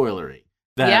too spoilery,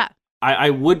 that Yeah.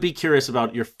 I would be curious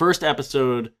about your first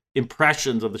episode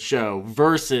impressions of the show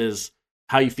versus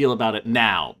how you feel about it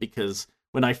now. Because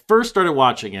when I first started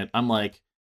watching it, I'm like,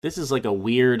 this is like a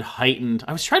weird, heightened...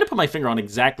 I was trying to put my finger on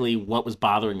exactly what was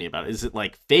bothering me about it. Is it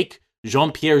like fake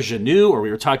Jean-Pierre Jeunet? Or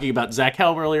we were talking about Zach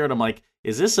Helm earlier, and I'm like,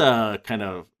 is this a kind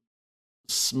of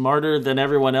smarter than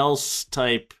everyone else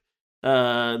type...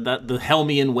 that the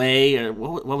Helmian way.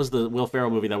 What was the Will Ferrell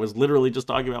movie that was literally just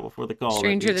talking about before the call?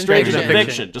 Stranger Than Fiction.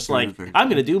 Fiction. Just like, I'm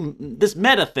going to do this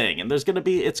meta thing, and it's going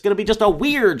to be just a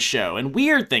weird show, and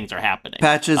weird things are happening.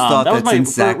 Patches thought was that my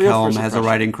since Zach real Helm first has a impression.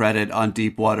 writing credit on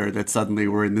Deepwater, that suddenly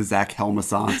we're in the Zach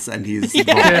Helmaissance, and he's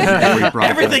involved in every project.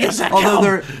 Everything is Zach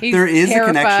Although Helm. there is a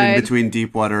connection terrified. between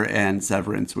Deepwater and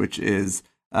Severance, which is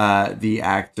the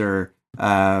actor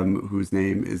whose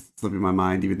name is slipping my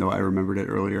mind, even though I remembered it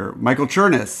earlier, Michael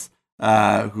Chernus,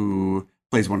 who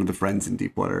plays one of the friends in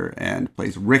Deepwater and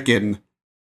plays Rickon,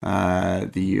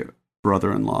 the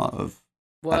brother-in-law of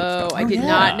Whoa, Adam Scott. I did yeah.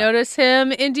 not notice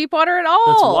him in Deepwater at all.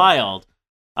 That's wild.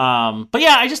 But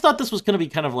yeah, I just thought this was going to be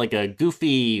kind of like a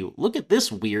goofy, look at this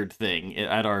weird thing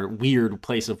at our weird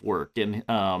place of work, and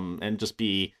just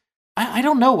be, I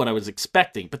don't know what I was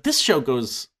expecting, but this show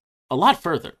goes a lot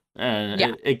further. And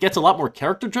Yeah. it gets a lot more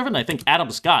character driven. I think Adam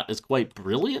Scott is quite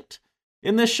brilliant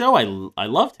in this show. I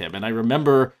loved him, and I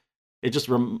remember it just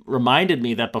reminded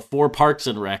me that before Parks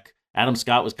and Rec, Adam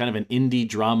Scott was kind of an indie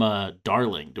drama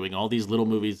darling, doing all these little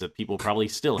movies that people probably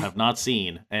still have not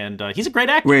seen. And he's a great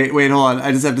actor. Wait, hold on.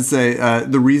 I just have to say,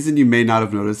 the reason you may not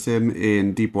have noticed him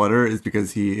in Deepwater is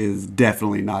because he is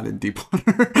definitely not in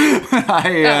Deepwater. In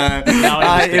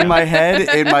my head,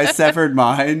 in my severed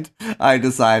mind, I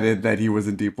decided that he was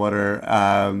in Deepwater.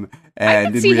 And I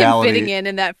could in see reality, him fitting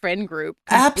in that friend group.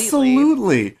 Completely.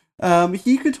 absolutely.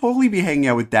 He could totally be hanging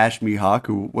out with Dash Mihawk,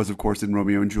 who was, of course, in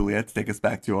Romeo and Juliet, to take us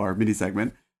back to our mini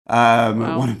segment.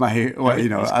 One of my,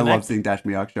 I love seeing Dash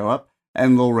Mihawk show up,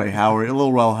 and Lil Ray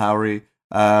Howery,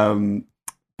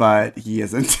 but he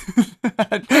isn't.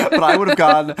 But I would have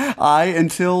gone.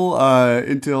 Until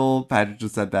Patrick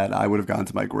just said that, I would have gone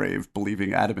to my grave believing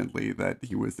adamantly that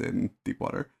he was in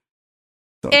Deepwater.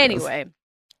 So it goes. Anyway,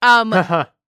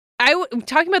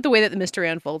 talking about the way that the mystery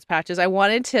unfolds, Patches, I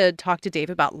wanted to talk to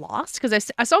Dave about Lost, because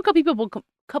I saw a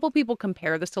couple people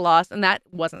compare this to Lost, and that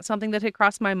wasn't something that had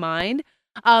crossed my mind.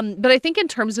 But I think in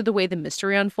terms of the way the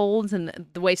mystery unfolds and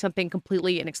the way something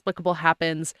completely inexplicable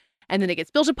happens, and then it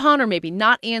gets built upon or maybe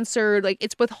not answered, like,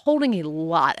 it's withholding a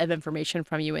lot of information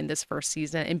from you in this first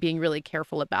season and being really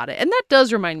careful about it. And that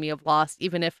does remind me of Lost,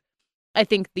 even if I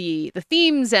think the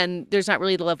themes, and there's not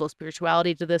really the level of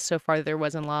spirituality to this so far that there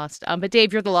was in Lost. But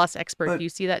Dave, you're the Lost expert. But- Do you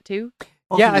see that too?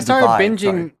 Also Yeah, the I started divide, binging.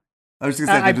 sorry. I was just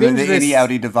going I to say, the binged this-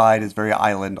 innie-outie divide is very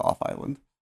island, off-island.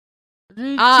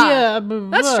 Yeah,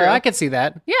 that's true. I could see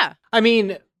that. Yeah. I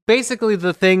mean, basically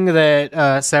the thing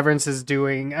that Severance is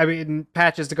doing, I mean,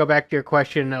 Patches, to go back to your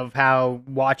question of how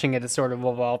watching it has sort of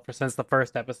evolved since the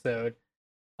first episode.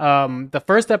 The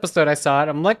first episode I saw it,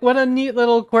 I'm like, what a neat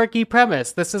little quirky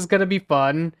premise. This is going to be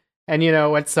fun. And,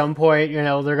 at some point,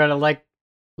 they're going to, like,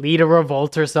 lead a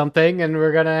revolt or something, and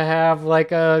we're going to have,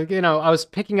 like, I was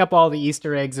picking up all the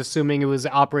Easter eggs, assuming it was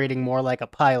operating more like a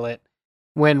pilot.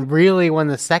 When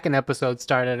the second episode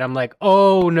started, I'm like,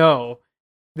 oh no,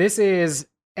 this is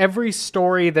every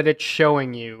story that it's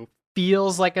showing you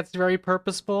feels like it's very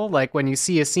purposeful. Like when you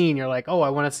see a scene, you're like, oh, I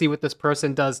want to see what this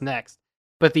person does next.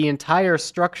 But the entire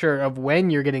structure of when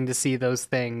you're getting to see those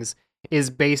things is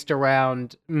based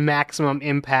around maximum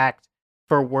impact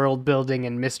for world building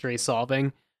and mystery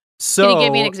solving. So, Can you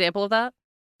give me an example of that?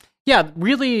 yeah,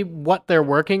 really what they're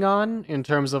working on in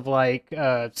terms of like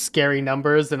scary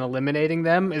numbers and eliminating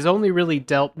them is only really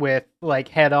dealt with like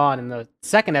head on in the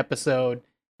second episode.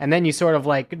 And then you sort of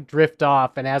like drift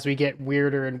off. And as we get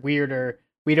weirder and weirder,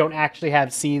 we don't actually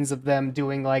have scenes of them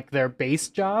doing like their base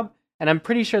job. And I'm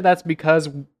pretty sure that's because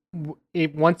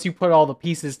once you put all the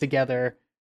pieces together,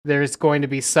 there's going to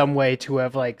be some way to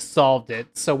have like solved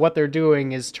it. So what they're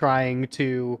doing is trying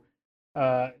to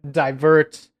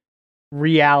divert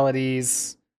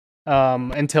realities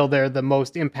until they're the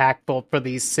most impactful for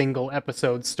these single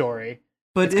episode story.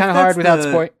 But it's kind of hard without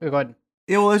spoil. Go ahead.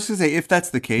 Yeah, well, let's just say if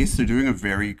that's the case, they're doing a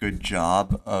very good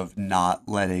job of not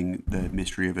letting the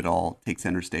mystery of it all take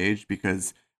center stage.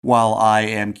 Because while I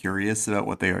am curious about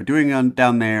what they are doing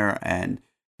down there, and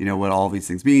you know what all these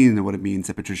things mean and what it means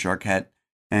that Patricia Arquette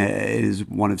is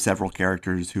one of several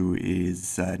characters who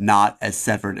is not as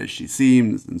severed as she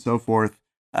seems, and so forth.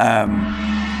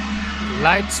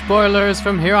 Light spoilers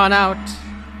from here on out.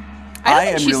 I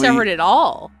don't think she's severed at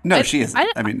all. No, she isn't.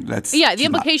 I mean, that's... Yeah, the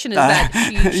implication is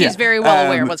that she's very well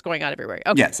aware of what's going on everywhere.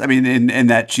 Okay. Yes, I mean, and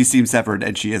that she seems severed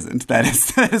and she isn't. That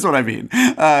is what I mean.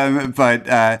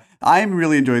 But I'm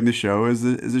really enjoying the show as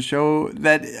a show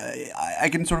that I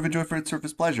can sort of enjoy for its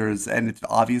surface pleasures and its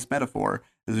obvious metaphor.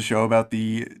 As a show about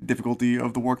the difficulty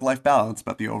of the work-life balance,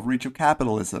 about the overreach of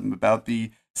capitalism, about the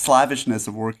slavishness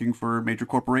of working for major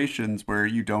corporations where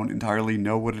you don't entirely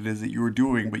know what it is that you are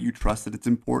doing, but you trust that it's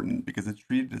important because it's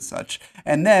treated as such.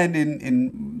 And then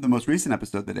in the most recent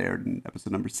episode that aired, in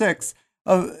episode number 6,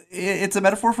 it's a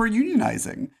metaphor for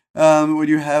unionizing. When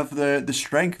you have the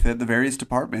strength at the various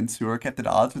departments who are kept at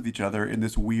odds with each other in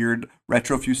this weird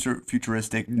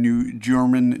retro-futuristic new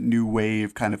German new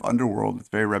wave kind of underworld that's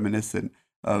very reminiscent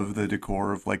of the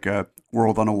decor of like a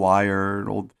World on a Wire,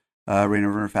 old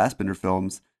Rainer Werner Fassbinder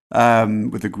films,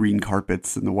 with the green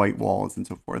carpets and the white walls and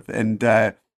so forth. And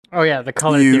oh yeah, the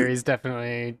color theory is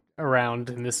definitely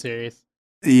around in this series.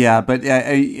 Yeah, but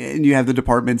and you have the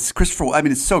departments. I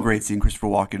mean, it's so great seeing Christopher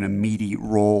Walken in a meaty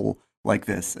role like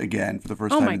this again for the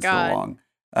first time in so long.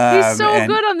 He's so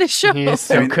good on this show. He is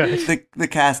so good. The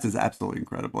cast is absolutely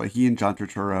incredible. He and John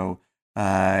Turturro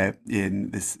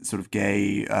in this sort of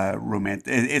gay romance.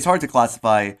 It's hard to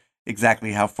classify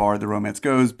exactly how far the romance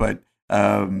goes, but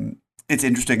it's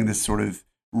interesting in this sort of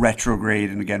retrograde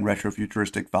and again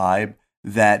retro-futuristic vibe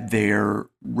that their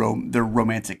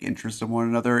romantic interest in one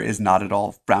another is not at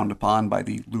all frowned upon by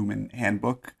the Lumen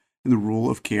Handbook and the rule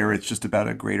of care. It's just about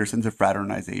a greater sense of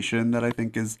fraternization that I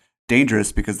think is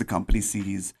dangerous because the company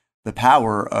sees the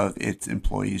power of its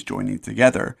employees joining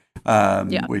together,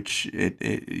 which it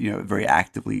very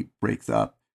actively breaks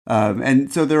up.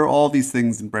 And so there are all these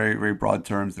things in very, very broad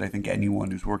terms that I think anyone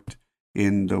who's worked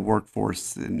in the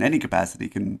workforce in any capacity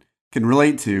can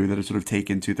relate to, that are sort of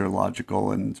taken to their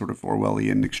logical and sort of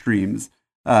Orwellian extremes.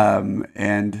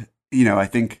 And, I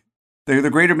think the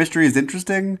greater mystery is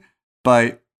interesting,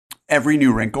 but every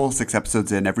new wrinkle, 6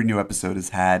 episodes in, every new episode has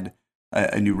had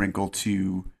a new wrinkle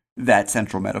to that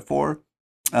central metaphor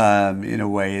in a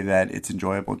way that it's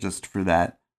enjoyable just for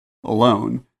that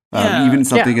alone. Even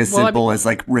something as simple as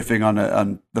like riffing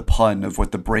on the pun of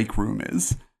what the break room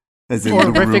is. As in or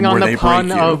the riffing on the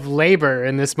pun of labor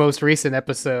in this most recent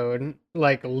episode,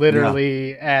 like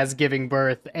literally as giving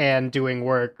birth and doing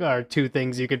work are two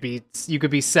things you could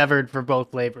be severed for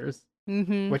both labors.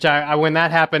 Mm-hmm. Which I when that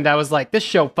happened, I was like, this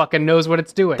show fucking knows what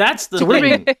it's doing. That's the thing.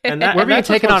 We're being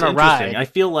taken on a ride. I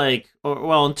feel like,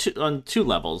 on two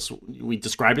levels, we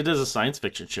described it as a science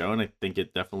fiction show, and I think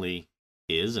it definitely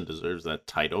is and deserves that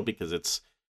title because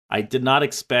I did not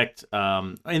expect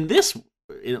in this.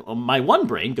 My one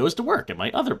brain goes to work and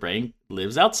my other brain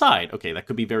lives outside. Okay, that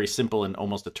could be very simple and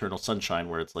almost eternal sunshine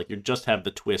where it's like you just have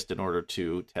the twist in order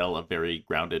to tell a very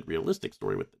grounded, realistic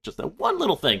story with just that one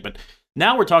little thing. But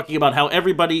now we're talking about how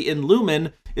everybody in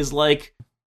Lumen is like,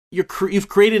 you've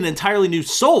created an entirely new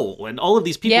soul and all of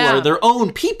these people are their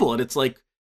own people. And it's like,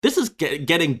 this is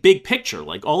getting big picture.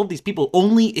 Like all of these people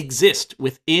only exist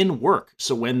within work.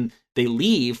 So when they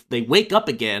leave, they wake up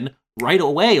again right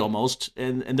away almost,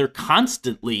 and they're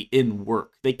constantly in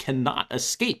work. They cannot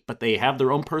escape, but they have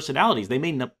their own personalities. They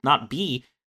may not be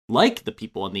like the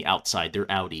people on the outside. They're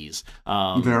outies.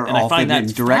 They're and I find that in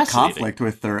direct conflict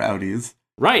with their outies.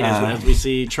 Right, as we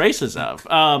see traces of.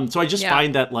 So I just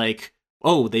find that like,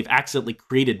 they've accidentally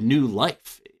created new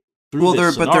life through Well,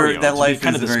 this but scenario. that to life be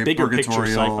kind is of a this very bigger picture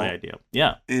purgatorial sci-fi idea.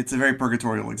 Yeah, it's a very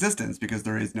purgatorial existence because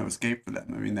there is no escape for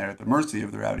them. I mean, they're at the mercy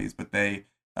of the rowdies, but they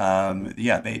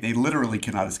literally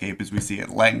cannot escape, as we see at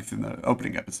length in the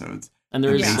opening episodes. and The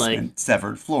there's basement, like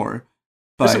severed floor.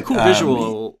 there's some But, cool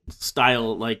visual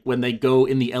style, like when they go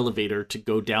in the elevator to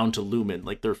go down to Lumen,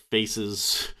 like their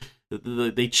faces.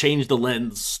 They change the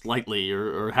lens slightly,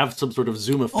 or have some sort of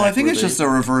zoom effect. Well, I think where it's they just a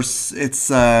reverse. It's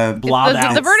blob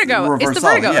out. The vertigo. It's the reversal,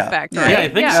 vertigo yeah. effect, Yeah. right? Yeah, I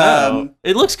think so. Um,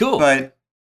 It looks cool. But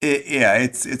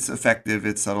it's effective.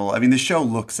 It's subtle. I mean, the show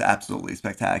looks absolutely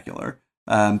spectacular.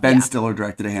 Ben Stiller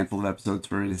directed a handful of episodes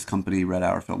for his company. Red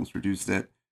Hour Films produced it.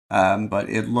 But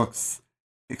it looks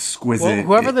exquisite. Well,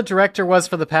 whoever the director was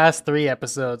for the past 3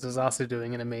 episodes is also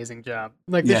doing an amazing job.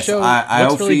 Like the Yes, show I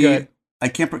looks really good. I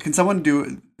can't. Can someone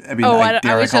do? I mean, I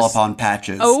dare I was call just- upon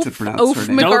Patches Oaf- to pronounce Oaf her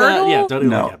name? McGardle? Don't even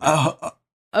No, look at me.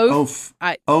 Oaf.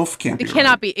 Oaf can't be. It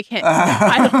cannot right. be. It can't.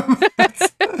 I don't.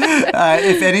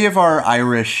 If any of our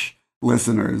Irish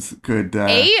listeners could,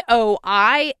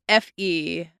 AOIFE.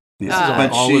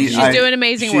 but she's doing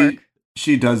amazing work.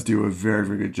 She does do a very,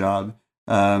 very good job.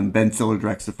 Ben Stiller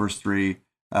directs the first 3.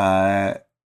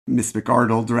 Miss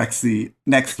McArdle directs the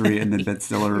next 3, and then Ben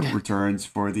Stiller returns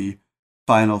for the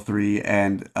final 3.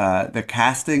 And the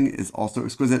casting is also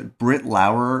exquisite. Britt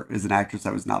Lauer is an actress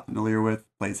I was not familiar with.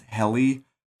 Plays Helly,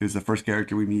 who's the first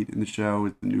character we meet in the show.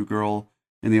 Is the new girl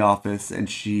in the office, and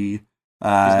she's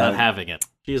not having it.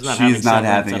 She's not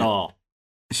having it at all.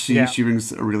 She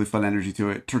brings a really fun energy to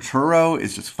it. Turturro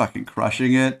is just fucking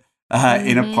crushing it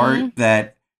in a part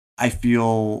that I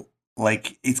feel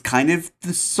like it's kind of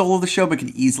the soul of the show, but can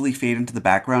easily fade into the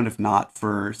background if not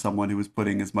for someone who was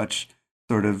putting as much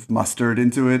sort of mustard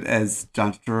into it as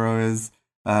John Turturro is.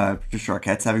 Patricia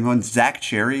Arquette's having fun. Zach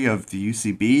Cherry of the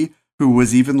UCB, who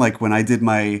was even like when I did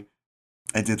what's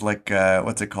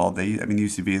it called?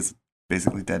 UCB is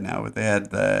basically dead now, but they had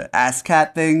the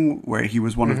ASCAT thing where he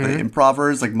was one of the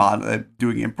improvers, like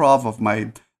doing improv of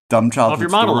my dumb childhood Of your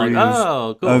monologue. stories.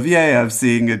 Oh, cool. Of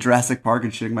seeing a Jurassic Park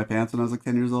and shitting my pants when I was like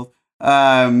 10 years old.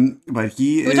 But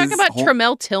he We're is talking about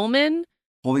Tremel Tillman,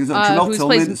 holding his own. Tremel who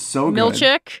Tillman plays is so good.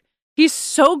 Milchick. He's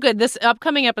so good. This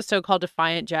upcoming episode called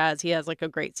Defiant Jazz, he has like a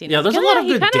great scene. Yeah, there's a lot of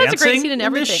he good kind of has a great dancing scene in in this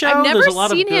everything. show. I've never There's a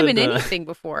lot of seen him in good, anything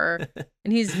before,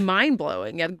 and he's mind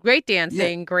blowing. Yeah, great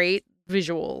dancing, great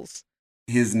visuals.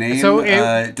 His name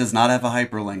does not have a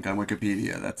hyperlink on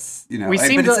Wikipedia. That's we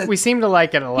seem to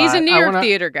like it a lot. He's a New York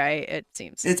theater guy. It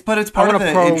seems it's part of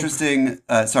the interesting.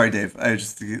 Sorry, Dave. I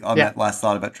just on that last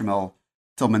thought about Tremel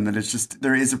Tillman that it's just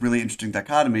there is a really interesting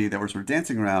dichotomy that we're sort of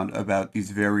dancing around about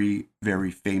these very, very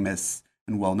famous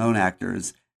and well-known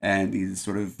actors and these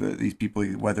sort of these people,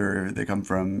 whether they come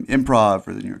from improv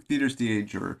or the New York theater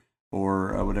stage or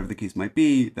whatever the case might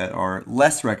be, that are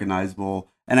less recognizable.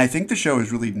 And I think the show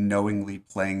is really knowingly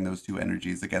playing those two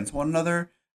energies against one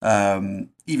another,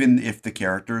 even if the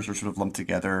characters are sort of lumped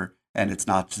together, and it's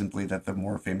not simply that the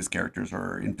more famous characters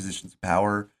are in positions of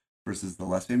power versus the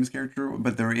less famous character,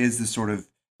 but there is this sort of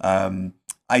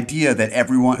idea that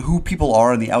everyone, who people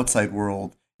are in the outside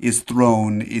world, is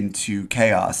thrown into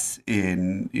chaos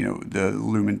in the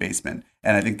Lumen basement.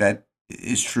 And I think that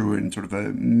is true in sort of a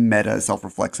meta,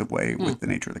 self-reflexive way with the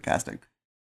nature of the casting.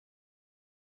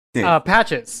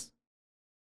 Patches.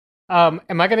 Am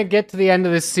I going to get to the end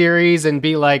of this series and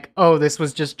be like, oh, this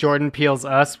was just Jordan Peele's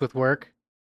Us with work?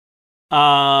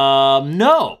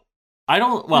 No. I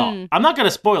don't. Well, I'm not going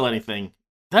to spoil anything.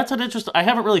 That's an interesting. I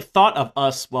haven't really thought of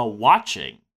Us while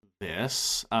watching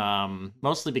this,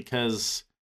 mostly because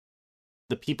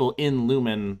the people in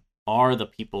Lumen are the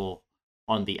people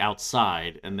on the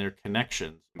outside, and their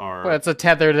connections are. Well, it's a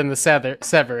tethered and the severed.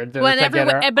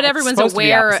 Well, but everyone's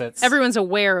aware. Everyone's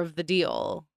aware of the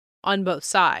deal on both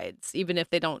sides, even if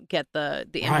they don't get the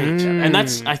right. And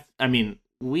that's. I mean,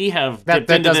 we have that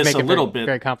dipped into does this make a it little very, bit.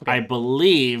 very complicated. I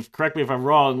believe. Correct me if I'm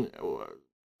wrong.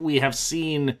 We have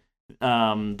seen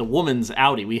the woman's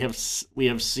Audi. We have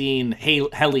seen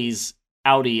Helly's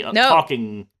Audi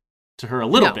talking to her a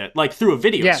little bit, like through a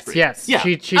video screen. Yes. Yeah.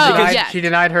 She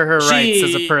denied her rights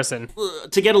as a person.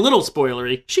 To get a little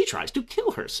spoilery, she tries to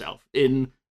kill herself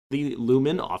in the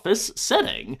Lumen office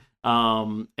setting.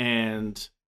 And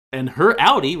her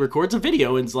Audi records a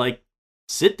video and is like,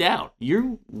 "Sit down.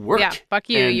 You work. Yeah, fuck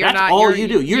you. And you're that's not. all you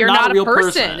do. You're not a real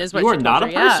person. Is what you are not a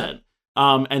her, yeah. person."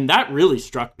 And that really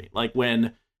struck me. Like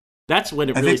that's when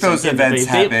it really. I think those sank in. events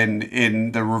happen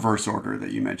in the reverse order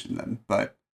that you mentioned them,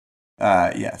 but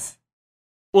yes.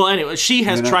 Well, anyway, she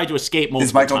has tried to escape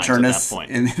multiple times at that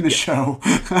point. In the show?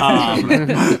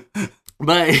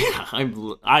 But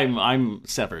I'm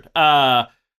severed.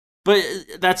 But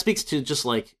that speaks to just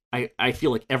like, I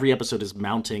feel like every episode is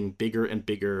mounting bigger and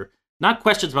bigger, not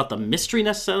questions about the mystery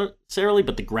necessarily,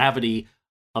 but the gravity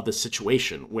of the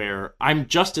situation, where I'm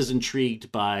just as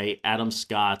intrigued by Adam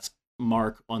Scott's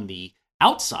Mark on the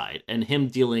outside and him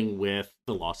dealing with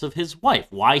the loss of his wife,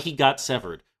 why he got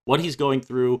severed, what he's going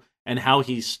through, and how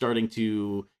he's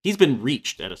been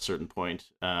reached at a certain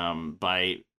point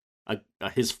by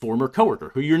his former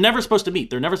coworker, who you're never supposed to meet.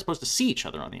 They're never supposed to see each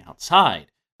other on the outside.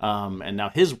 And now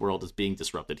his world is being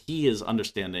disrupted. He is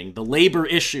understanding the labor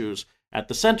issues at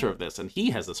the center of this, and he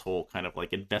has this whole kind of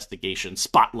like investigation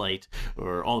spotlight,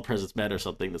 or All the President's Men or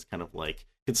something, this kind of like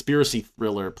conspiracy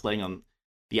thriller playing on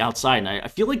the outside. And I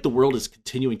feel like the world is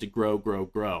continuing to grow.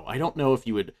 I don't know if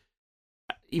you would,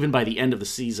 even by the end of the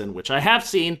season, which I have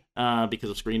seen because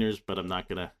of screeners, but I'm not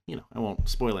gonna, I won't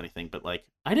spoil anything, but like,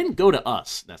 I didn't go to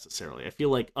Us necessarily. I feel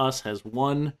like Us has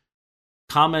one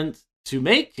comment to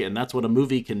make, and that's what a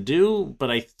movie can do,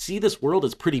 but I see this world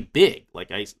as pretty big.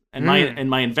 Like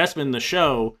my investment in the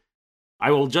show, I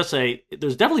will just say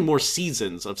there's definitely more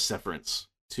seasons of Severance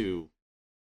to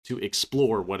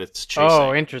explore what it's chasing.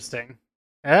 Oh, interesting.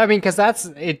 I mean, because that's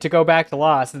it, to go back to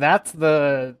Lost, that's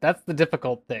the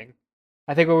difficult thing.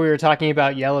 I think when we were talking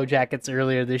about Yellow Jackets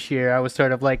earlier this year, I was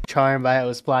sort of like charmed by how it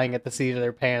was flying at the seat of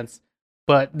their pants.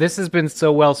 But this has been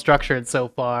so well structured so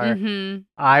far. Mm-hmm.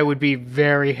 I would be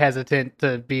very hesitant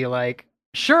to be like,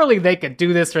 surely they could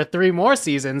do this for 3 more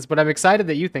seasons, but I'm excited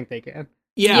that you think they can.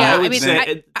 Yeah, I would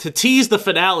say to tease the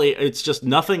finale, it's just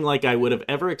nothing like I would have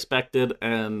ever expected,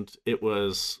 and it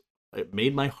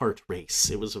made my heart race.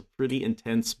 It was a pretty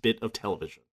intense bit of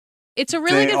television. It's a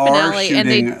really good finale, and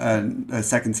they are shooting a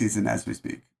second season as we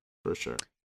speak, for sure.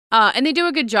 And they do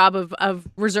a good job of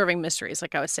reserving mysteries.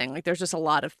 Like I was saying, like there's just a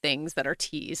lot of things that are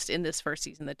teased in this first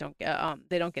season that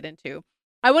they don't get into.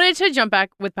 I wanted to jump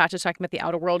back with Patches talking about the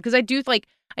outer world, because I think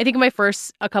in my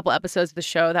first a couple episodes of the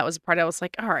show, that was the part I was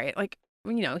like, all right, like,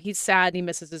 he's sad and he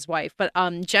misses his wife. But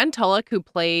Jen Tulloch, who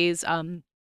plays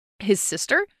his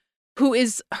sister,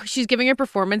 she's giving a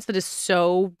performance that is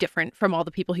so different from all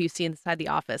the people who you see inside the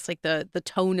office. Like the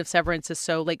tone of Severance is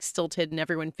so like stilted and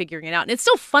everyone figuring it out. And it's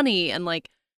still funny and like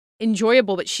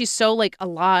enjoyable, but she's so like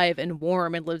alive and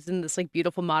warm and lives in this like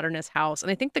beautiful modernist house.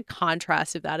 And I think the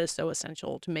contrast of that is so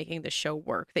essential to making the show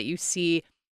work, that you see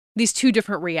these 2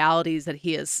 different realities that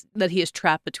he is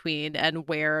trapped between, and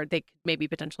where they could maybe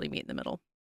potentially meet in the middle.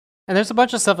 And there's a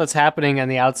bunch of stuff that's happening in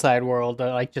the outside world,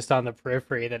 like just on the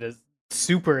periphery, that is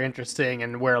super interesting,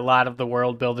 and where a lot of the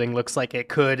world building looks like it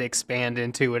could expand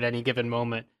into at any given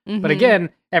moment. Mm-hmm. But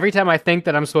again, every time I think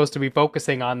that I'm supposed to be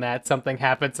focusing on that, something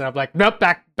happens, and I'm like, nope,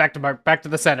 back to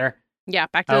the center. Yeah,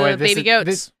 back to the baby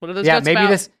goats. What are those goats maybe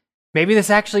about? Maybe this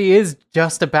actually is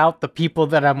just about the people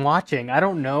that I'm watching. I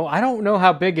don't know. I don't know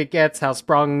how big it gets, how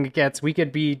sprung it gets. We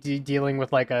could be dealing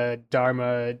with like a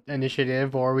Dharma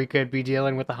initiative, or we could be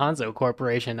dealing with the Hanzo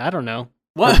Corporation. I don't know.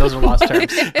 What? Those are lost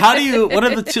terms.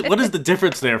 What is the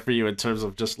difference there for you in terms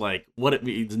of just like what it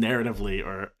means narratively,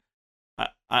 or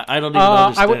I don't even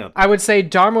understand. I would say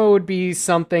Dharma would be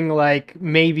something like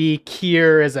maybe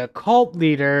Kier is a cult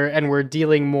leader, and we're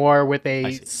dealing more with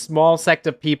a small sect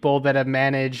of people that have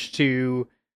managed to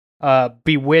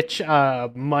bewitch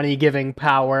money-giving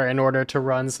power in order to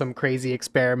run some crazy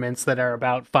experiments that are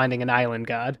about finding an island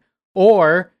god.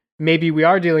 Or maybe we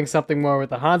are dealing something more with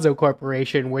the Hanzo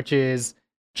Corporation, which is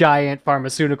giant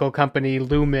pharmaceutical company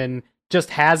Lumen just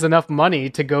has enough money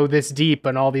to go this deep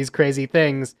and all these crazy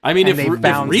things. I mean, if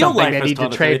real life has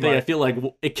taught us anything, I feel like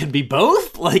it can be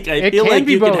both. Like, I feel like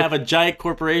you can have a giant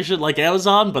corporation like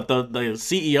Amazon, but the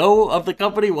CEO of the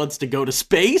company wants to go to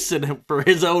space, and for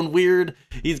his own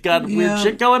he's got weird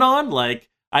shit going on. Like,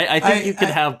 I think you can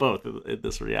have both in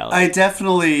this reality. I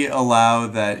definitely allow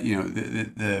that,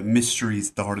 the mysteries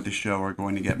at the heart of the show are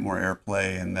going to get more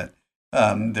airplay, and that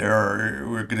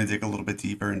we're going to dig a little bit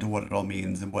deeper into what it all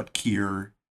means and who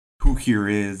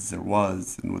Kier is or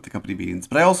was, and what the company means.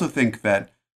 But I also think that,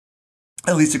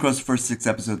 at least across the first 6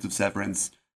 episodes of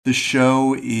Severance, the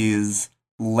show is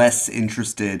less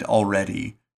interested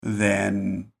already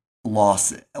than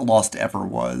Lost ever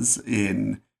was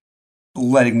in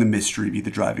letting the mystery be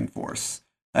the driving force.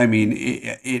 I mean,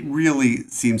 it really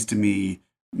seems to me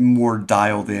more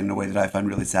dialed in a way that I find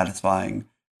really satisfying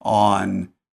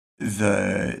on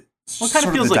the kind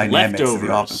of feels like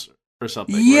Leftovers or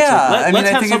something. Yeah, let's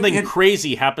have something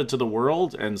crazy happen to the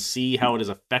world and see how it is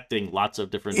affecting lots of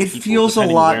different people. It feels a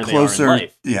lot closer.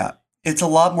 Yeah, it's a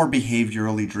lot more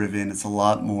behaviorally driven. It's a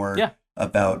lot more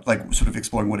about like sort of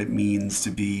exploring what it means to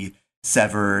be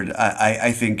severed.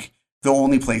 I think the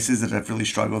only places that I've really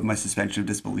struggled with my suspension of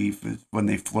disbelief is when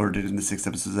they flirted in the 6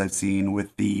 episodes I've seen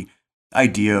with the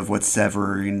idea of what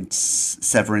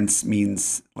severance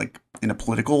means, like in a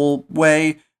political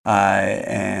way,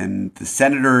 and the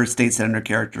state senator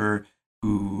character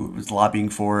who was lobbying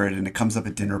for it, and it comes up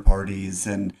at dinner parties,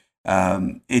 and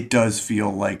it does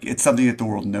feel like it's something that the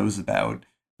world knows about,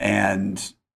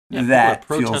 and that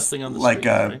feels on the like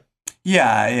street, right?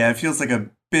 it feels like a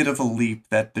bit of a leap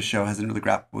that the show hasn't really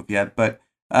grappled with yet, but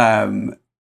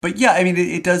yeah, I mean,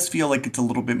 it does feel like it's a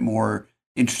little bit more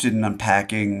interested in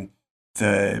unpacking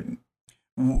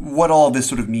what all this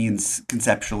sort of means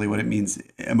conceptually, what it means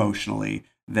emotionally,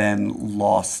 than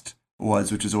Lost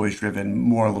was, which is always driven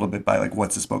more a little bit by like,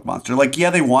 what's a smoke monster? Like, yeah,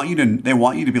 they want you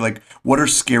to be like, what are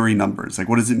scary numbers? Like,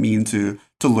 what does it mean to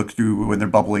look through when they're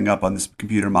bubbling up on this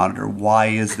computer monitor? Why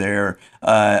is there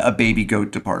a baby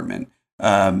goat department?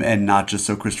 And not just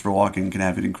so Christopher Walken can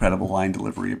have an incredible line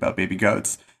delivery about baby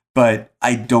goats. But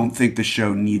I don't think the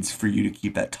show needs for you to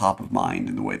keep that top of mind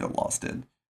in the way that Lost did.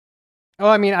 Oh,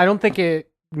 I mean, I don't think it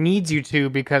needs you to,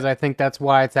 because I think that's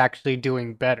why it's actually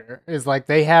doing better. Is like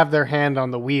they have their hand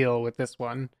on the wheel with this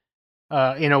one,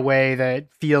 in a way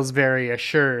that feels very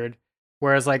assured.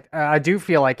 Whereas, like, I do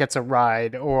feel like it's a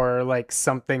ride or like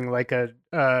something like a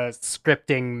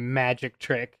scripting magic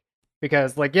trick.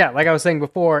 Because, like, yeah, like I was saying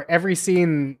before, every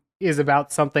scene is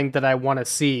about something that I want to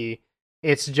see.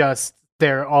 It's just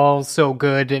they're all so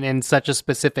good and in such a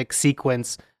specific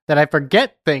sequence that I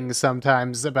forget things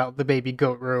sometimes about the baby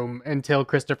goat room until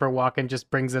Christopher Walken just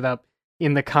brings it up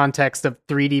in the context of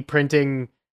 3D printing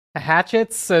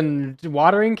hatchets and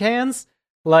watering cans.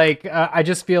 Like, I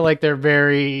just feel like they're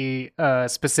very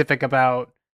specific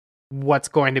about what's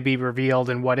going to be revealed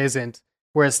and what isn't.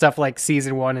 Whereas stuff like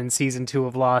season 1 and season 2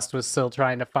 of Lost was still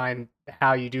trying to find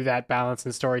how you do that balance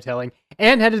in storytelling,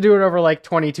 and had to do it over like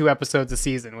 22 episodes a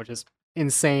season, which is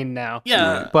insane now.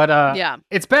 Yeah. But Yeah.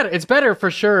 it's better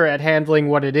for sure at handling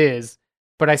what it is,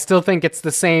 but I still think it's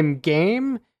the same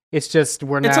game. It's just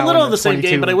It's a little of the same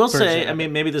game, but I will say, version I of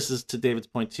mean, it. maybe this is to David's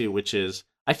point too, which is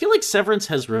I feel like Severance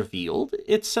has revealed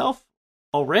itself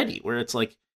already, where it's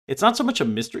like it's not so much a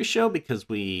mystery show because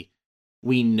we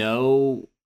know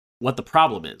what the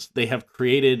problem is. They have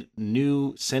created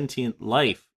new sentient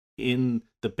life in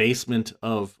the basement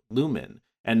of Lumen,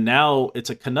 and now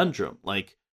it's a conundrum.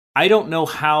 Like, I don't know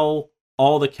how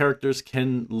all the characters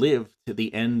can live to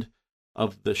the end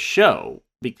of the show,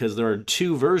 because there are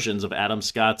two versions of Adam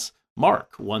Scott's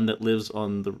Mark, one that lives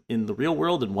in the real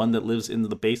world and one that lives in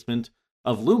the basement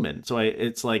of Lumen. So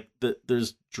it's like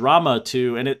there's drama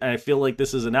to, and I feel like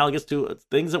this is analogous to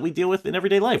things that we deal with in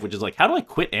everyday life, which is like, how do I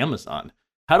quit Amazon?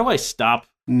 How do I stop?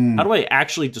 How do I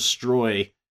actually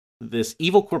destroy this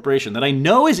evil corporation that I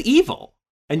know is evil,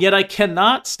 and yet I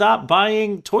cannot stop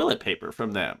buying toilet paper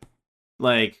from them?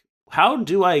 Like, how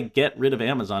do I get rid of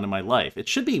Amazon in my life? It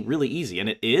should be really easy, and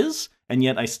it is, and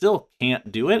yet I still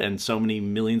can't do it, and so many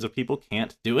millions of people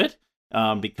can't do it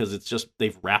because it's just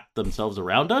they've wrapped themselves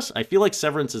around us. I feel like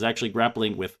Severance is actually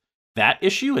grappling with that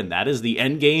issue, and that is the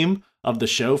end game of the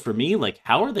show for me. Like,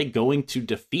 how are they going to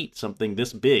defeat something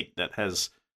this big that has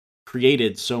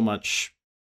created so much,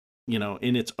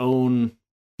 in its own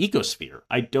ecosphere?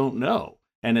 I don't know.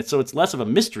 And it's less of a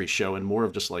mystery show and more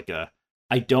of just like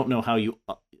I don't know how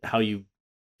you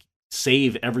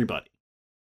save everybody.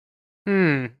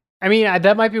 I mean,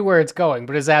 that might be where it's going,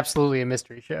 but it's absolutely a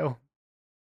mystery show.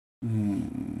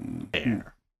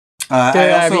 There.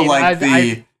 I also that's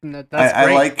great,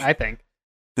 I think.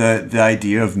 The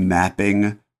idea of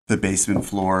mapping the basement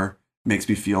floor makes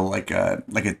me feel like an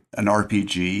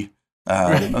RPG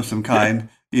of some kind,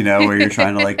 where you're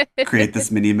trying to like create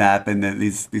this mini map and then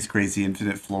these crazy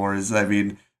infinite floors. I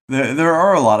mean, there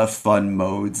are a lot of fun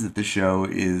modes that the show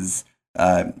is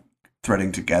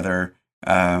threading together,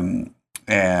 and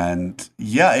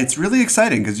yeah, it's really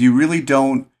exciting because you really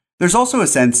don't. There's also a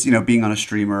sense, being on a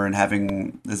streamer and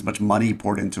having as much money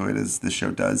poured into it as this show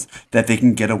does, that they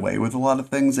can get away with a lot of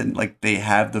things, and like they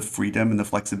have the freedom and the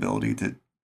flexibility to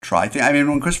try things. I mean,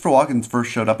 when Christopher Walken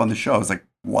first showed up on the show, I was like,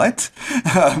 "What?"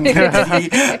 And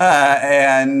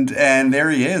there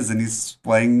he is, and he's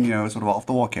playing, sort of off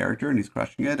the wall character, and he's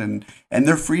crushing it, and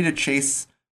they're free to chase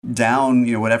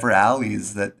down, whatever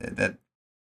alleys that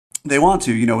they want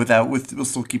to, with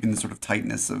still keeping the sort of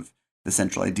tightness of the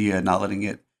central idea, not letting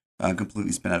it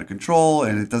completely spin out of control,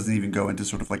 and it doesn't even go into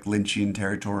sort of like Lynchian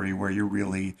territory where you're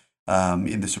really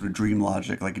in this sort of dream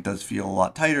logic. Like, it does feel a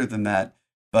lot tighter than that,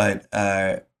 but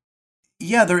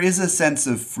yeah, there is a sense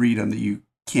of freedom that you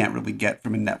can't really get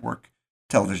from a network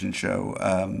television show.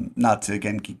 Not to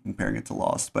again keep comparing it to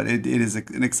Lost, but it is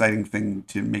an exciting thing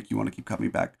to make you want to keep coming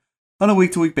back on a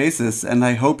week-to-week basis. And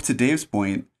I hope, to Dave's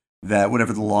point, that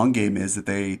whatever the long game is, that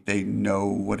they know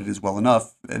what it is well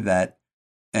enough that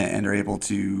and are able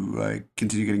to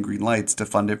continue getting green lights to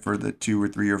fund it for the 2 or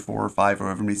 3 or 4 or 5 or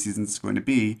however many seasons it's going to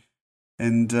be,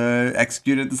 and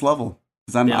execute at this level.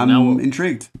 Because I'm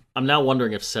intrigued. I'm now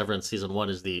wondering if Severance Season 1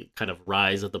 is the kind of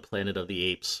rise of the Planet of the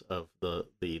Apes of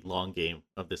the long game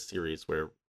of this series, where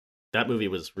that movie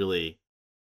was really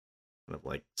kind of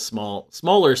like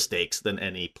smaller stakes than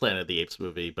any Planet of the Apes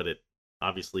movie, but it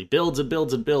obviously builds and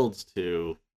builds and builds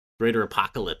to greater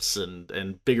apocalypse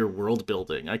and bigger world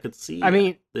building. I could see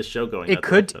this show going that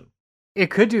direction. It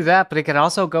could do that, but it could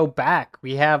also go back.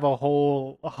 We have a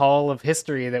whole haul of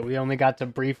history that we only got to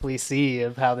briefly see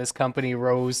of how this company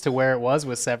rose to where it was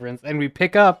with Severance. And we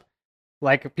pick up,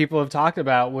 like people have talked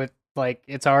about, with like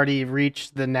it's already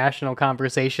reached the national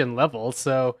conversation level.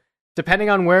 So depending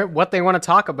on what they want to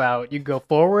talk about, you go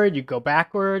forward, you go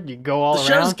backward, you go all around. The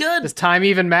show's good. Does time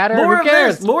even matter? More Who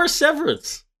cares? More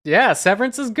Severance. Yeah,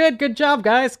 Severance is good. Good job,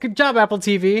 guys. Good job, Apple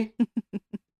TV.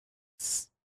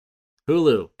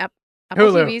 Hulu. Apple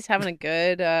Hulu. TV's having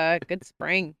a good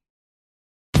spring.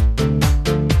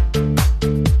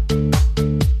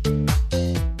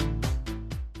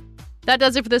 That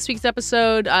does it for this week's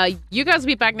episode. You guys will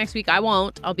be back next week. I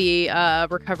won't. I'll be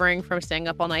recovering from staying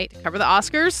up all night to cover the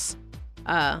Oscars.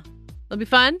 It'll be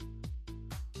fun.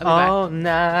 All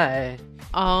night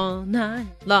long.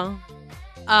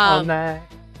 All night.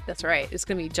 That's right. It's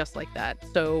going to be just like that.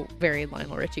 So very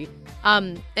Lionel Richie.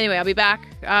 Anyway, I'll be back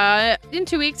in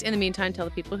 2 weeks. In the meantime, tell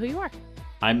the people who you are.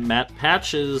 I'm Matt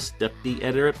Patches, deputy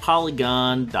editor at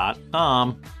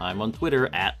Polygon.com. I'm on Twitter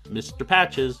at Mr.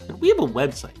 Patches. And we have a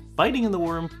website,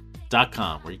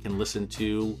 fightingintheworm.com, where you can listen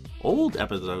to old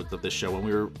episodes of this show. When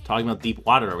we were talking about Deep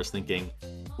Water, I was thinking,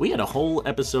 we had a whole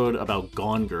episode about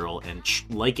Gone Girl and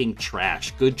liking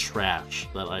trash, good trash,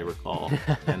 that I recall.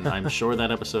 And I'm sure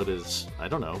that episode is, I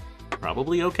don't know,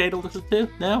 probably okay to listen to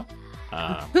now.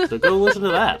 So go listen to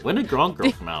that. When did Gone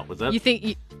Girl come out? Was that? You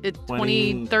think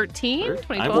 2013?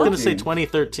 2012? I was going to say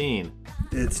 2013.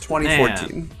 It's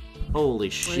 2014. Man. Holy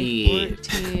shit.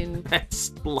 2014.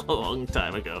 That's a long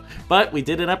time ago. But we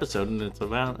did an episode, and it's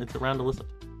around to listen.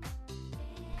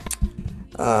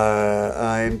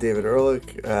 I'm David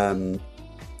Ehrlich.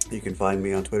 You can find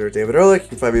me on Twitter, David Ehrlich. You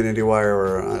can find me on IndieWire,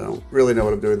 or I don't really know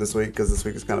what I'm doing this week because this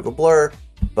week is kind of a blur.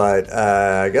 But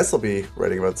I guess I'll be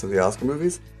writing about some of the Oscar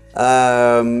movies.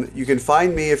 You can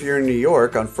find me if you're in New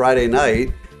York on Friday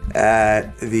night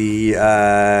at the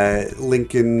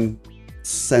Lincoln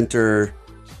Center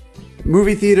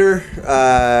movie theater,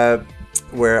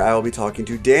 where I will be talking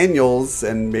to Daniels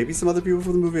and maybe some other people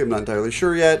from the movie. I'm not entirely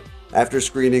sure yet. After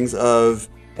screenings of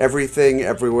Everything,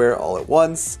 Everywhere, All at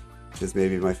Once, which is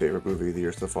maybe my favorite movie of the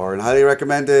year so far and highly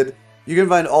recommended. You can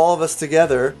find all of us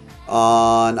together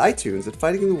on iTunes at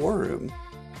Fighting in the War Room.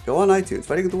 Go on iTunes,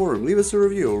 Fighting in the War Room. Leave us a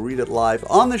review. We'll read it live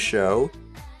on the show.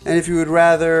 And if you would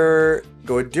rather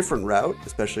go a different route,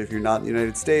 especially if you're not in the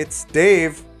United States,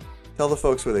 Dave, tell the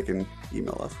folks where they can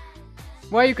email us.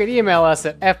 Well, you can email us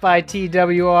at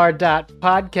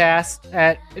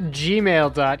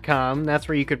fitwr.podcast@gmail.com. That's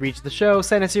where you could reach the show.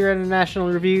 Send us your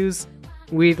international reviews.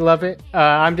 We'd love it.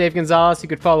 I'm Dave Gonzalez. You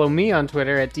could follow me on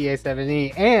Twitter at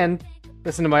DA7E. And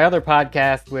listen to my other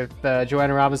podcast with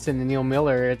Joanna Robinson and Neil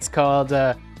Miller. It's called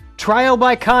Trial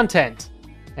by Content.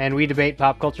 And we debate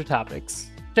pop culture topics.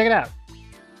 Check it out.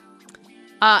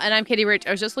 And I'm Katie Rich.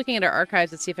 I was just looking at our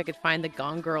archives to see if I could find the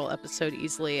Gone Girl episode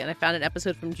easily, and I found an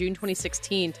episode from June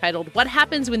 2016 titled "What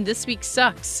Happens When This Week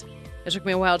Sucks?" It took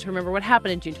me a while to remember what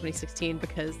happened in June 2016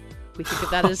 because we think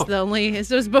of that as the only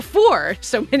as it was before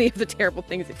so many of the terrible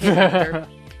things that came after. I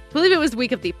believe it was the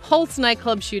week of the Pulse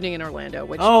nightclub shooting in Orlando,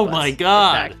 which was, my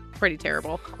god, in fact, pretty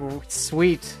terrible.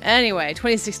 Sweet. Anyway,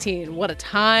 2016, what a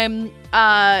time.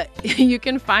 You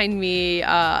can find me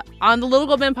on the Little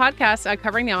Gold Men podcast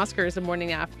covering the Oscars the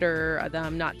morning after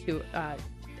them.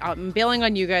 I'm bailing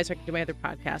on you guys so I can do my other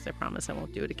podcast. I promise I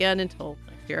won't do it again until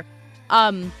next year.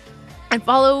 And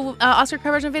follow Oscar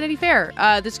coverage on Vanity Fair.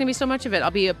 There's going to be so much of it.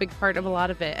 I'll be a big part of a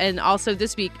lot of it. And also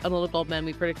this week on Little Gold Men,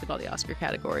 we predicted all the Oscar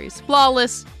categories.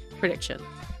 Flawless prediction.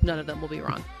 None of them will be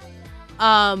wrong.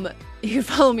 You can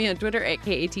follow me on Twitter at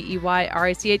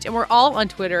KATEYRICH, and we're all on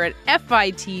Twitter at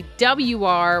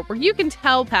FITWR, where you can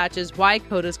tell Patches why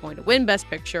Coda's going to win Best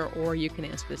Picture, or you can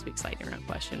answer this week's lightning round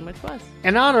question, which was,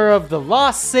 in honor of The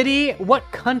Lost City,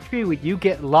 what country would you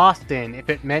get lost in if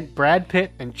it meant Brad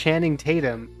Pitt and Channing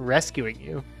Tatum rescuing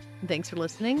you? Thanks for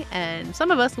listening, and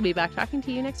some of us will be back talking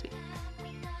to you next week.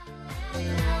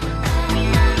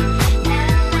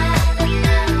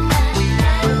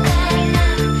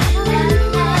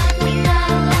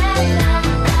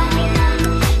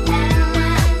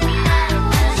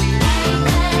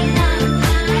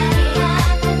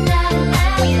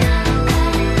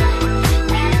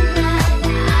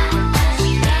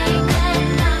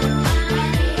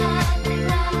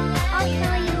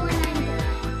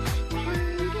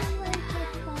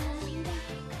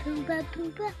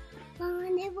 Cooper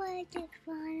on the woods,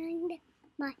 find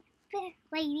my fair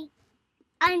lady.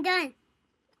 I'm done.